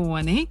looking for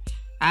one, eh?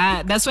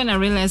 That's when I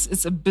realized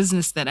it's a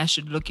business that I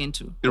should look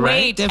into.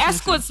 Wait, Definitely.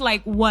 escorts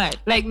like what?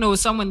 Like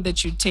someone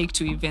that you take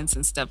to events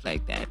and stuff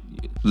like that.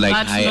 Like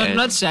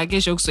not Shage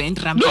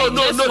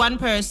Just one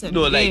person.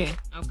 No, like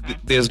Okay.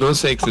 there's no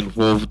sex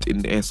involved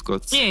in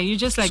escorts. Yeah, you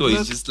just like so look,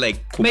 it's just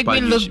like make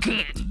me look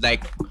companionship. good.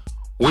 Like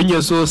when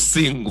you're so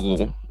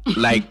single,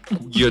 like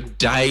you're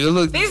dying.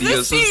 There's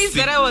this series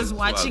that I was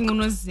watching when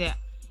I was there.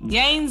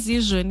 Yeah, in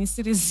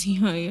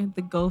Zijon,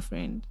 the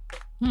girlfriend.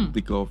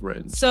 The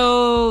girlfriend.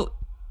 So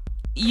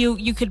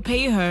you could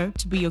pay her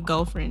to be your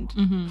girlfriend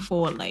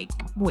for like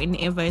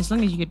whenever, as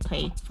long as you could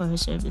pay for her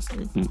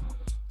services.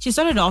 She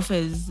started off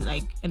as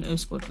like an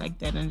escort like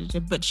that,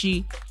 but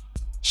she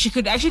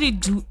could actually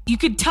you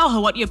could tell her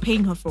what you're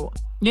paying her for.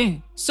 Yeah.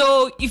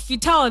 So if you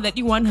tell her that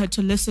you want her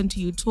to listen to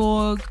you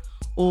talk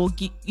or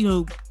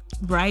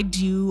ride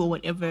you or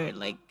whatever,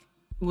 like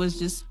it was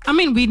just. I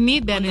mean, we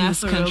need that in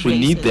this country. We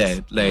need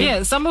that. Like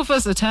yeah, some of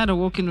us are tired of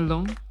walking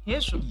alone. Yeah,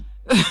 sure.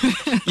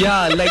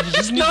 Yeah, like you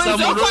just need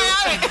someone.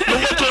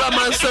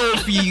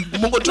 Selfie,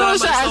 and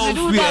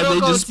they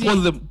just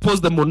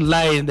post them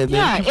online, and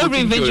then every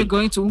event you're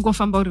going to, no.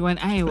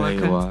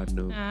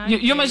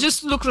 You must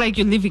just look like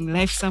you're living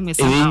life somewhere.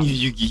 And then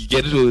you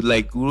get to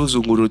like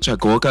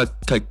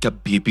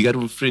baby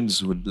got friend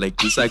zone, like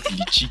this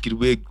actually cheeky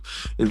way,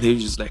 and then you're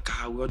just like,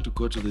 we want to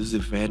go to this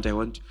event. I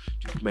want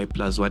to be my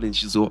 +1, and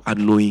she's so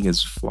annoying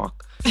as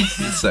fuck.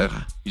 It's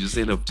you just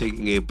end up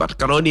taking it, but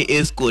can only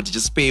escort,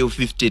 just pay you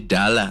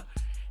 $50,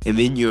 and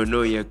then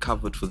you're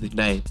covered for the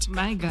night.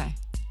 My guy.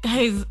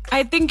 Guys,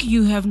 I think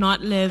you have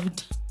not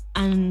lived,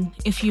 and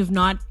if you've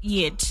not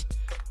yet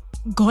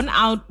gone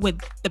out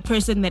with the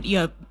person that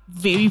you're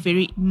very,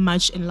 very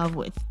much in love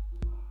with.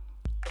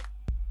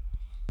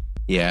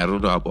 Yeah, I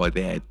don't know about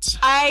that.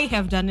 I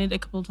have done it a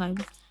couple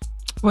times.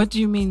 What do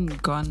you mean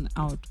gone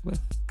out with?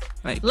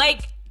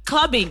 Like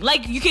clubbing.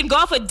 Like you can go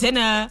out for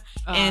dinner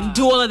and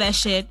do all of that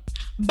shit.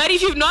 But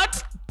if you've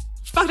not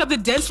fucked up the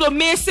dance floor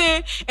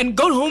messy and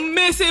gone home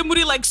messy,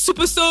 moody like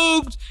super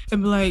soaked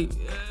and be like,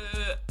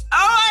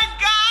 oh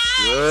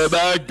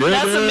my god,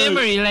 that's a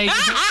memory. Like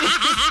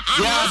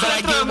yeah, but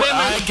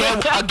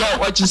I get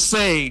what you're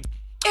saying.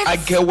 I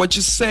get what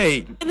you're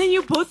saying. And then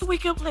you both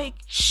wake up like,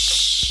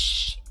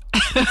 shh,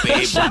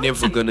 babe, I'm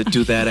never gonna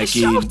do that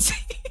again.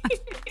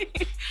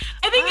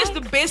 I think it's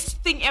the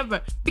best thing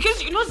ever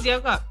because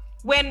Ziaga,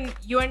 when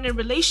you're in a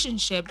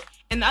relationship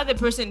and the other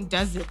person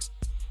does it,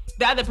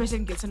 the other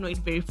person gets annoyed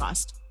very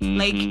fast.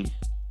 Like,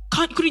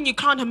 couldn't you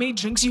count how many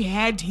drinks you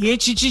had? Here,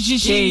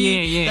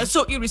 yeah. That's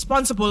so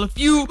irresponsible of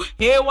you.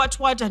 Here,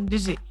 what, and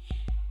did it.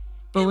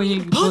 But when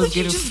you both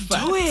get you just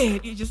do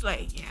it, you're just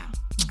like, yeah.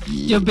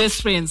 You're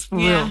best friends, for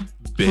real.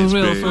 Best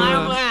for real.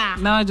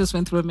 friends. Now I just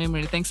went through a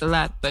memory. Thanks a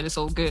lot, but it's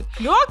all good.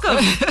 You're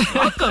welcome.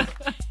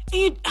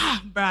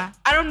 Bruh,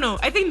 I don't know.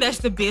 I think that's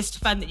the best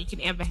fun that you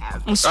can ever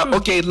have.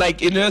 Okay,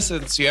 like in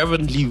essence, you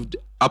haven't lived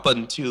up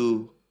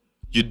until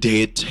you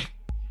date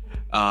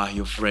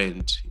your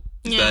friend.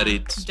 Is that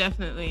it?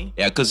 Definitely.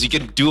 Yeah, because you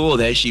can do all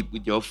that shit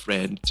with your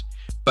friend,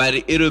 but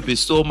it'll be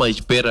so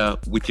much better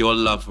with your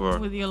lover.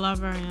 With your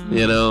lover, yeah.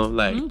 You know,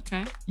 like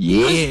Okay.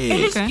 yeah. It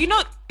is, you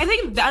know, I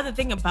think the other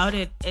thing about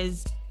it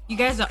is you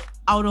guys are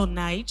out all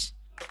night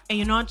and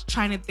you're not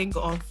trying to think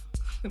of,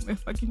 am I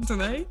fucking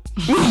tonight?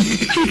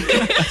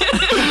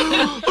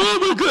 Oh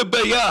my god,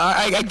 but yeah,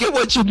 I get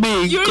what you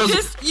mean. You're 'Cause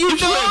just, you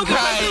if you're know a the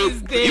guy, person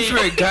is there. if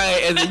you're a guy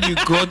and then you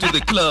go to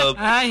the club,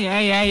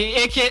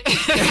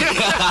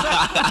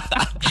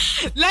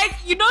 Like,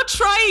 you're not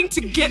trying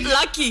to get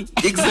lucky.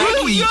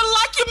 Exactly. You're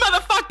lucky,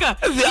 motherfucker.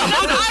 The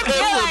amount of I'm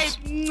there effort. like,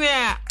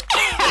 nah.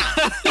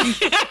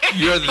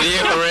 you're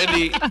there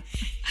already.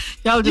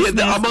 Y'all just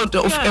The amount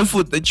of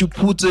effort that you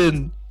put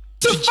in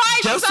To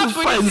find just to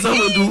somebody. find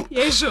someone to.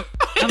 Yeah, sure.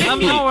 I'm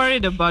not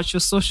worried about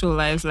your social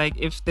lives. Like,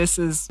 if this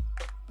is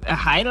a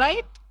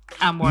highlight,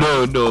 I'm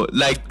worried. No,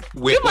 like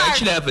we Come on.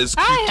 actually have a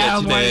script I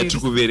am that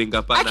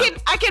worried.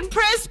 I can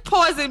press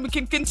pause and we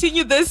can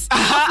continue this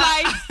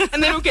offline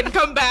and then we can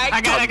come back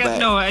I got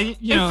no.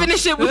 You know. and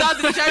finish it without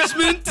the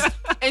judgment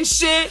and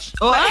shit.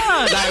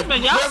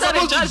 Judgment. Y'all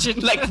started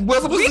judging.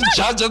 We're supposed to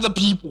judge other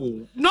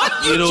people.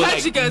 Not you, know, like,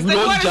 judging us. we Like,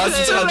 don't what judge is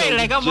each it? other. Wait,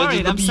 like, I'm Judging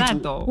worried. the I'm sad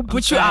people. though. We'll I'm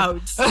put you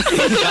sad.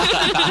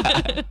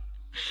 out.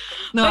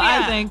 No, But I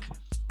yeah. think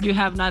you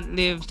have not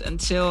lived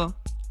until.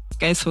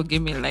 Guys,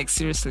 forgive me. Like,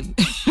 seriously.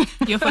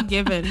 You're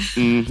forgiven.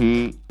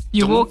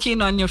 You walk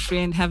in on your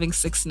friend having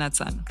 6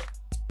 nuts on.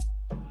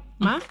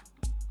 Ma?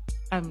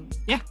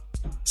 Yeah,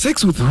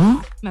 Sex with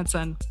who? nuts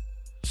on.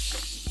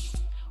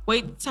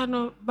 Wait,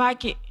 Tano,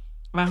 back it.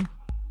 Wow.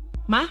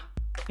 Ma?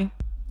 Yeah.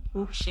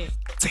 Oh, shit.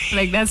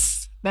 Like,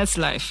 that's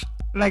life.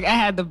 Like, I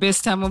had the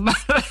best time of my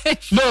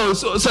life. No,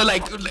 so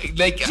like did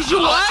you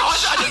watch? I want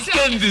to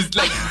understand this.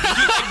 Like,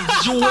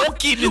 did you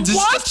walk in and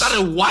just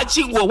started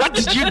watching? What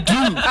did you do?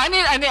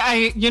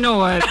 I you know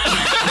what?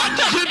 What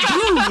did you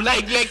do?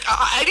 Like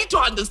I need to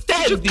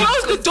understand. Did you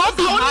close the door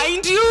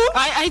behind you?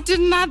 I did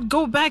not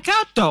go back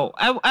out though.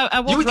 I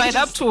walked You right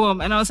just- up to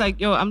him and I was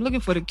like, yo, I'm looking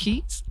for the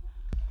keys.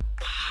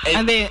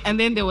 And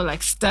then they were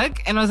like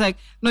stuck. And I was like,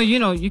 no, you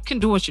know, you can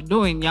do what you're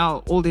doing.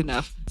 Y'all old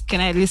enough.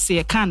 Can I at least see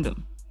a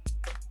condom?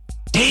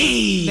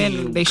 Damn.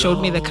 Then they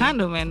showed me the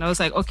condom and I was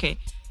like, okay,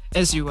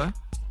 as you were.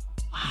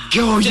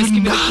 Yo, Just you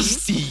give me the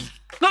nasty.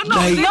 No,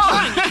 Like, no.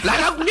 like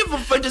I've never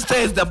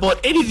fantasized about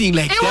anything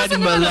like It that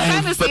in wasn't my even a life.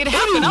 fantasy. But It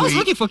happened. I was anyway,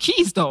 looking for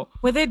keys though.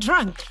 Were they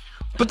drunk?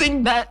 But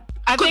then That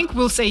I think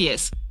we'll say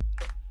yes.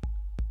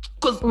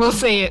 We'll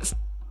say yes.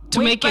 To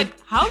Wait, make but it.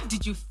 how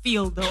did you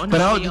feel though? On But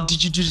a how real?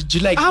 did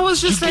you like? I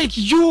was just like,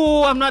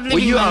 yo, I'm not were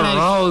living you my life.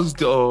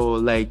 aroused or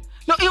like?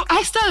 No,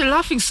 I started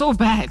laughing so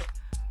bad.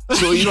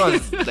 So you know,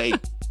 like,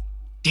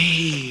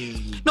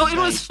 damn. No, it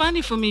was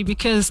funny for me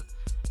because,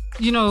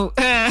 you know,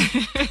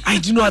 I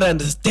do not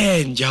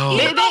understand, y'all.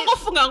 You know,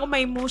 what my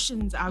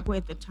emotions are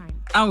at the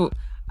time.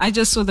 I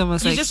just saw them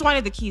as You like, just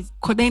wanted the keys.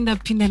 Kodaenda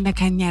pinda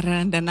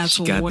ndakanyara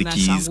She got the ndanatsoona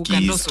keys, shangu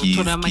keys,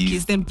 kandozotora my keys.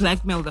 keys, then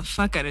blackmail the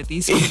fuck out of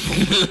these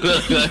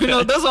people. You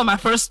know, those were my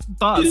first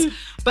thoughts.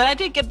 But I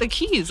did get the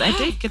keys. No,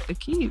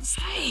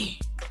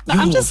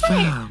 I'm just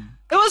saying, fam.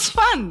 it was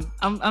fun.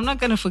 I'm not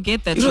gonna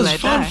forget that It till was I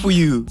fun die. for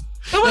you.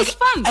 It was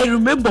fun. I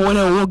remember when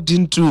I walked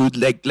into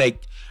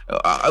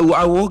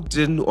I walked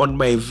in on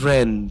my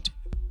friend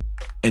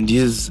and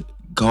his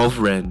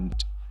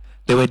girlfriend.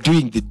 They were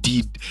doing the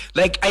deed.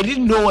 Like I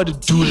didn't know what to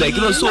do. Like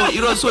it was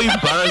so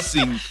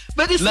embarrassing.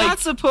 But it's like, not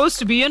supposed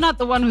to be. You're not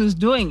the one who's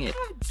doing it.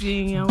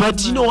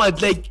 But you know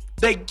what? Like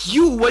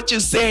you, what you're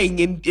saying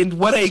and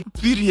what I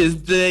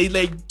experienced,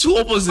 like two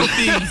opposite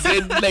things.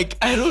 And like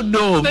I don't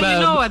know, But man.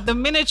 you know what? The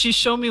minute you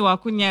show me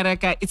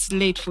Wakunyaraka, it's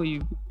late for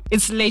you.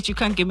 It's late. You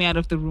can't get me out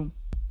of the room.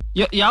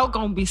 Y'all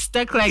gonna be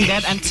stuck like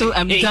that until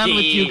I'm done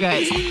with you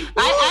guys.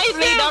 I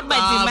laid out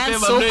my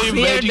demands so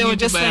clear. They were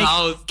just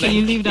like, "Can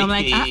you leave?" And I'm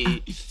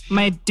like,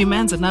 my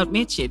demands are not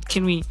met yet.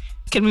 Can we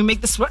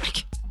make this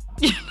work?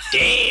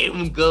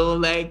 Damn, girl.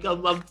 Like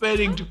I'm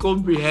failing to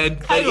comprehend.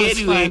 But It was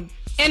anyway. fun.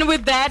 And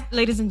with that,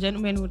 ladies and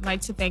gentlemen, we'd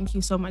like to thank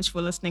you so much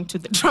for listening to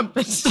The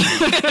Trumpet.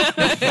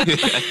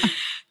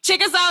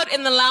 Check us out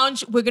in the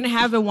lounge. We're going to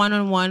have a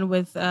one-on-one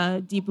with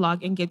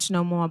D-Block and get to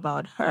know more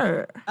about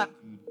her.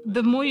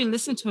 The more you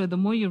listen to her, the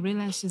more you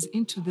realize she's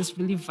into this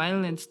really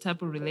violent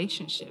type of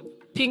relationship.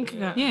 Pink.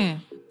 Yeah.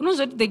 You know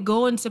that they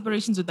go on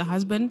separations with the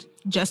husband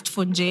just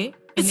for J, and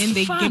It's then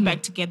they fun. get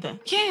back together.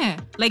 Yeah.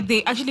 Like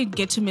they actually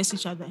get to miss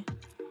each other.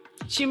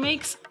 She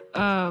makes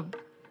a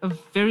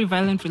very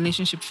violent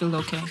relationship feel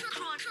okay.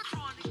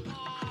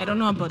 I don't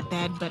know about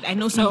that, but I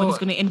know someone is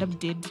going to end up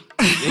dead.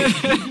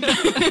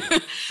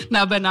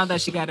 No, but now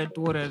that she got a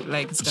daughter,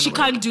 like it's gonna She work.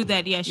 can't do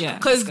that, yeah. Yeah,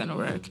 Because it's gonna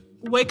work.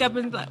 wake up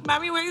and like,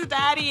 Mommy, where's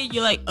Daddy? And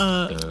you're like,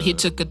 He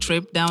took a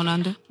trip down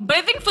under. But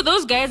I think for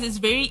those guys, it's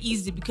very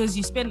easy because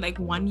you spend like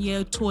 1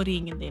 year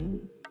touring and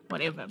then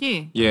whatever.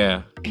 Yeah.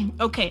 Yeah.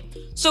 Okay,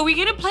 so we're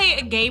gonna play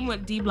a game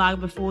with D Block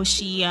before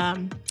she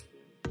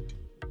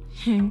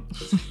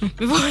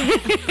before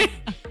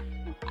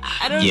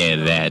I don't Yeah,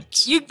 know.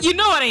 that. You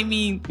know what I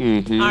mean.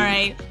 Mhm. All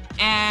right,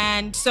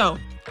 and so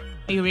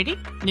are you ready?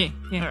 Yeah.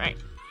 Yeah. All right.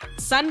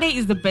 Sunday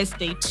is the best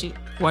day to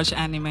Watch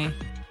anime.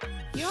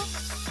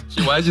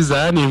 She watches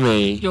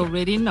anime. You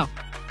already know.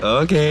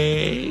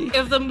 Okay.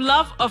 If the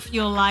love of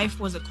your life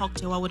was a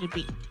cocktail, what would it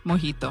be?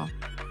 Mojito.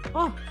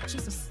 Oh,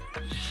 Jesus.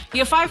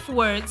 Your 5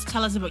 words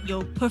tell us about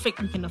your perfect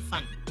weekend of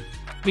fun.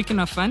 Weekend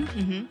of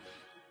fun.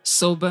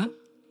 Sober,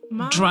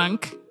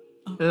 drunk,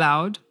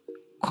 loud,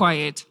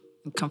 quiet,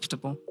 and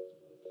comfortable.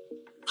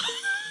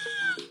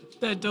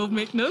 That don't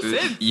make no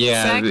sense.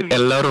 Yeah, Exactly. a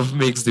lot of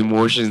mixed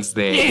emotions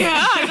there.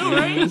 Yeah, I know,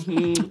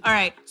 right? All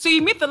right. So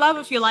you meet the love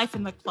of your life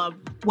in the club.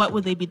 What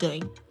would they be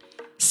doing?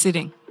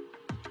 Sitting.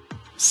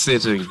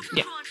 Sitting.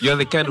 Yeah. You're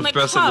the kind In of the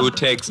person who club.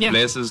 takes Yeah.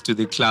 blessings to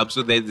the club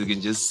so that they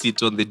can just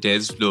sit on the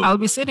dance floor. I'll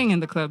be sitting in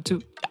the club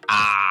too.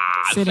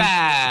 Sitting. I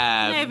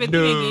Fab. even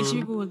No. think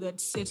people that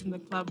sit in the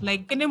club.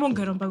 Like,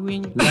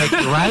 Like,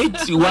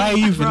 right? Why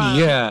even Bruh.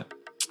 here?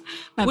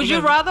 would you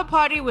rather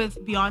party with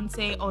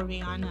Beyonce or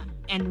Rihanna?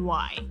 And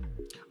why?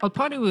 I'll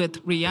party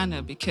with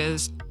Rihanna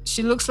because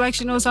she looks like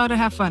she knows how to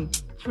have fun.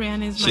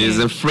 Rihanna is my She's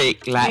a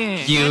freak like Yeah.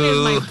 Rihanna is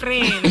my you.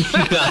 friend.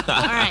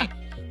 All right.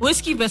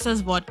 Whiskey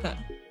versus vodka.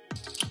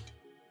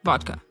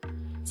 Vodka.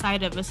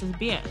 Cider versus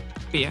beer.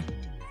 Beer.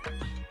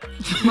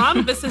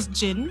 Rum versus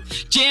gin.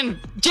 Gin.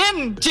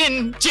 Gin.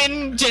 Gin.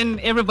 Gin. Gin.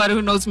 Everybody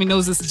who knows me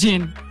knows it's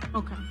gin.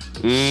 Okay.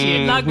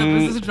 Mm. Lager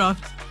versus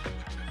draft.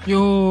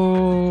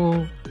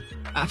 Yo.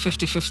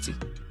 50-50.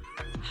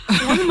 Why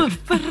am I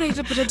afraid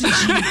to put it in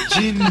gin?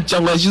 Gin,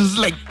 Chama, she's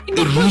like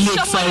really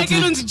excited.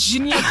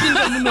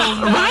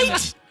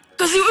 Right?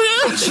 Because you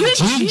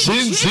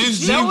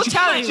They will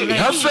tell you. Like,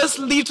 Her first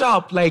lit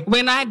up like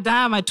when I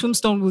die, my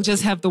tombstone will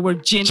just have the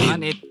word gin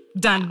on it.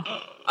 Done.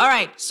 All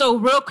right. So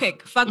real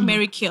quick, fuck,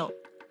 marry, kill.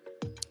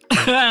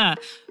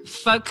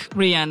 Fuck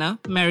Rihanna,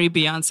 marry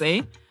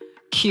Beyonce,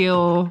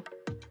 kill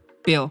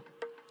Bill.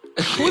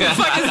 Kill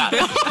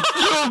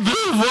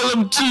Bill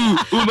Volume 2,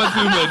 Uma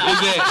Thurman.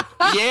 Is it?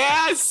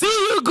 Yeah, see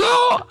you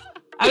go.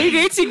 Are you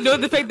going to ignore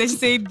the fact that she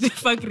said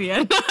fuck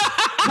Rihanna?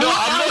 No,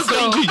 I'm not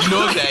going to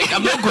ignore that.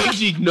 I'm not going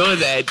to ignore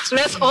that.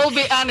 Let's all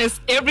be honest.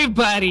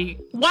 Everybody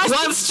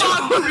What's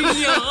fuck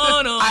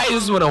Rihanna? I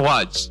just want to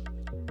watch.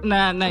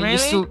 Nah, Really? you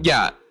still.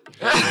 Yeah.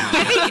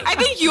 I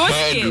think you're And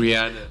scared.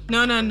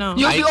 Rihanna. No.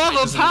 You'll I be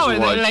just overpowered.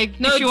 watch. Like,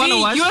 No, if you want to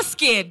D, watch. you're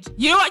scared.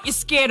 You know what you're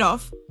scared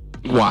of?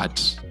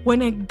 What?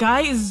 When a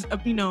guy is,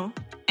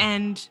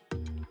 and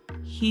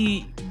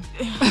he,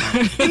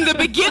 in the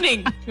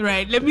beginning,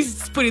 right? Let me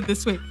just put it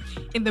this way.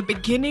 In the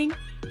beginning,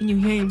 and you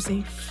hear him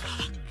say,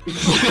 fuck.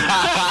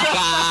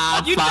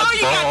 You know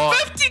you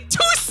got 52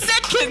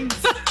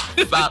 seconds.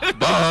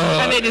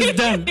 And it is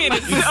done. It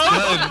is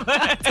over.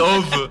 It's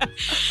over.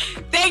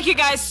 Thank you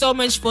guys so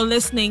much for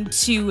listening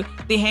to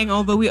The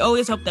Hangover. We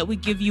always hope that we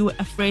give you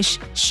a fresh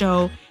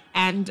show.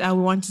 And we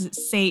want to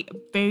say a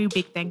very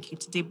big thank you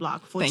to D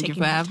Block for Thank you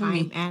taking for the having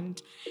time me.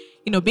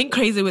 and being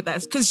crazy with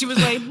us. Because she was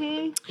like,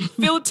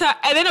 filter.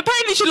 And then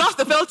apparently she lost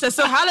the filter.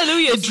 So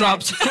hallelujah. It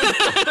dropped.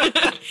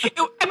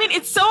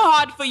 It's so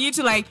hard for you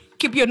to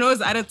keep your nose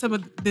out of some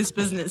of this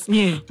business.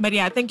 Yeah. But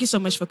yeah, thank you so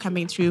much for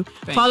coming through.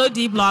 Thanks. Follow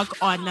D Block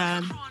on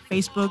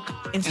Facebook,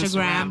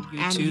 Instagram, Instagram,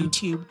 and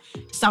YouTube.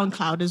 YouTube.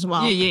 SoundCloud as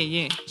well.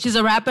 Yeah. She's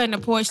a rapper and a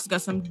poet. She's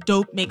got some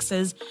dope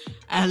mixes.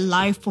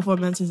 Live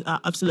performances are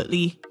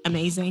absolutely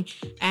amazing.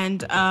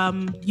 And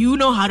you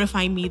know how to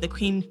find me, the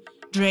Queen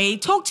Dre.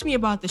 Talk to me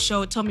about the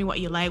show. Tell me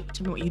what you like.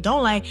 Tell me what you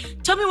don't like.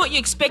 Tell me what you're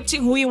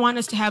expecting, who you want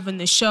us to have on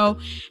the show.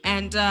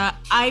 And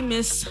I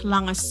miss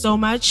Langa so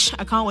much.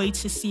 I can't wait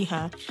to see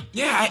her.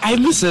 Yeah, I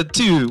miss her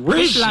too. Where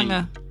is Which she?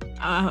 Langa?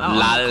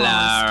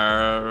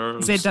 Lala.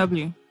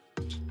 ZW.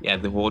 Yeah,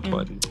 the hot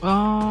one.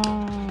 Oh.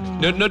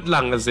 No, not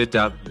Langa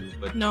ZW.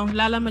 But No,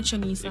 Lala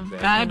Machonisa. Exactly.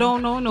 I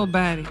don't know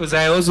nobody. because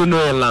I also know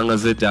a Langa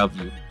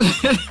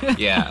ZW.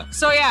 Yeah.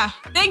 So yeah,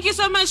 thank you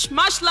so much.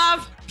 Much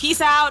love.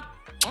 Peace out.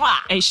 Mwah.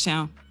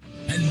 H-Town.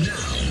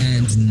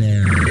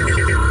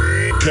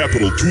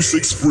 Capital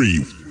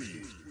 263